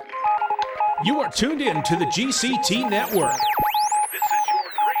hear from you. You are tuned in to the GCT Network. This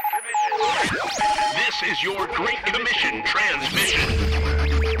is your Great Commission transmission.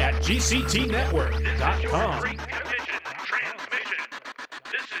 At GCTnetwork.com.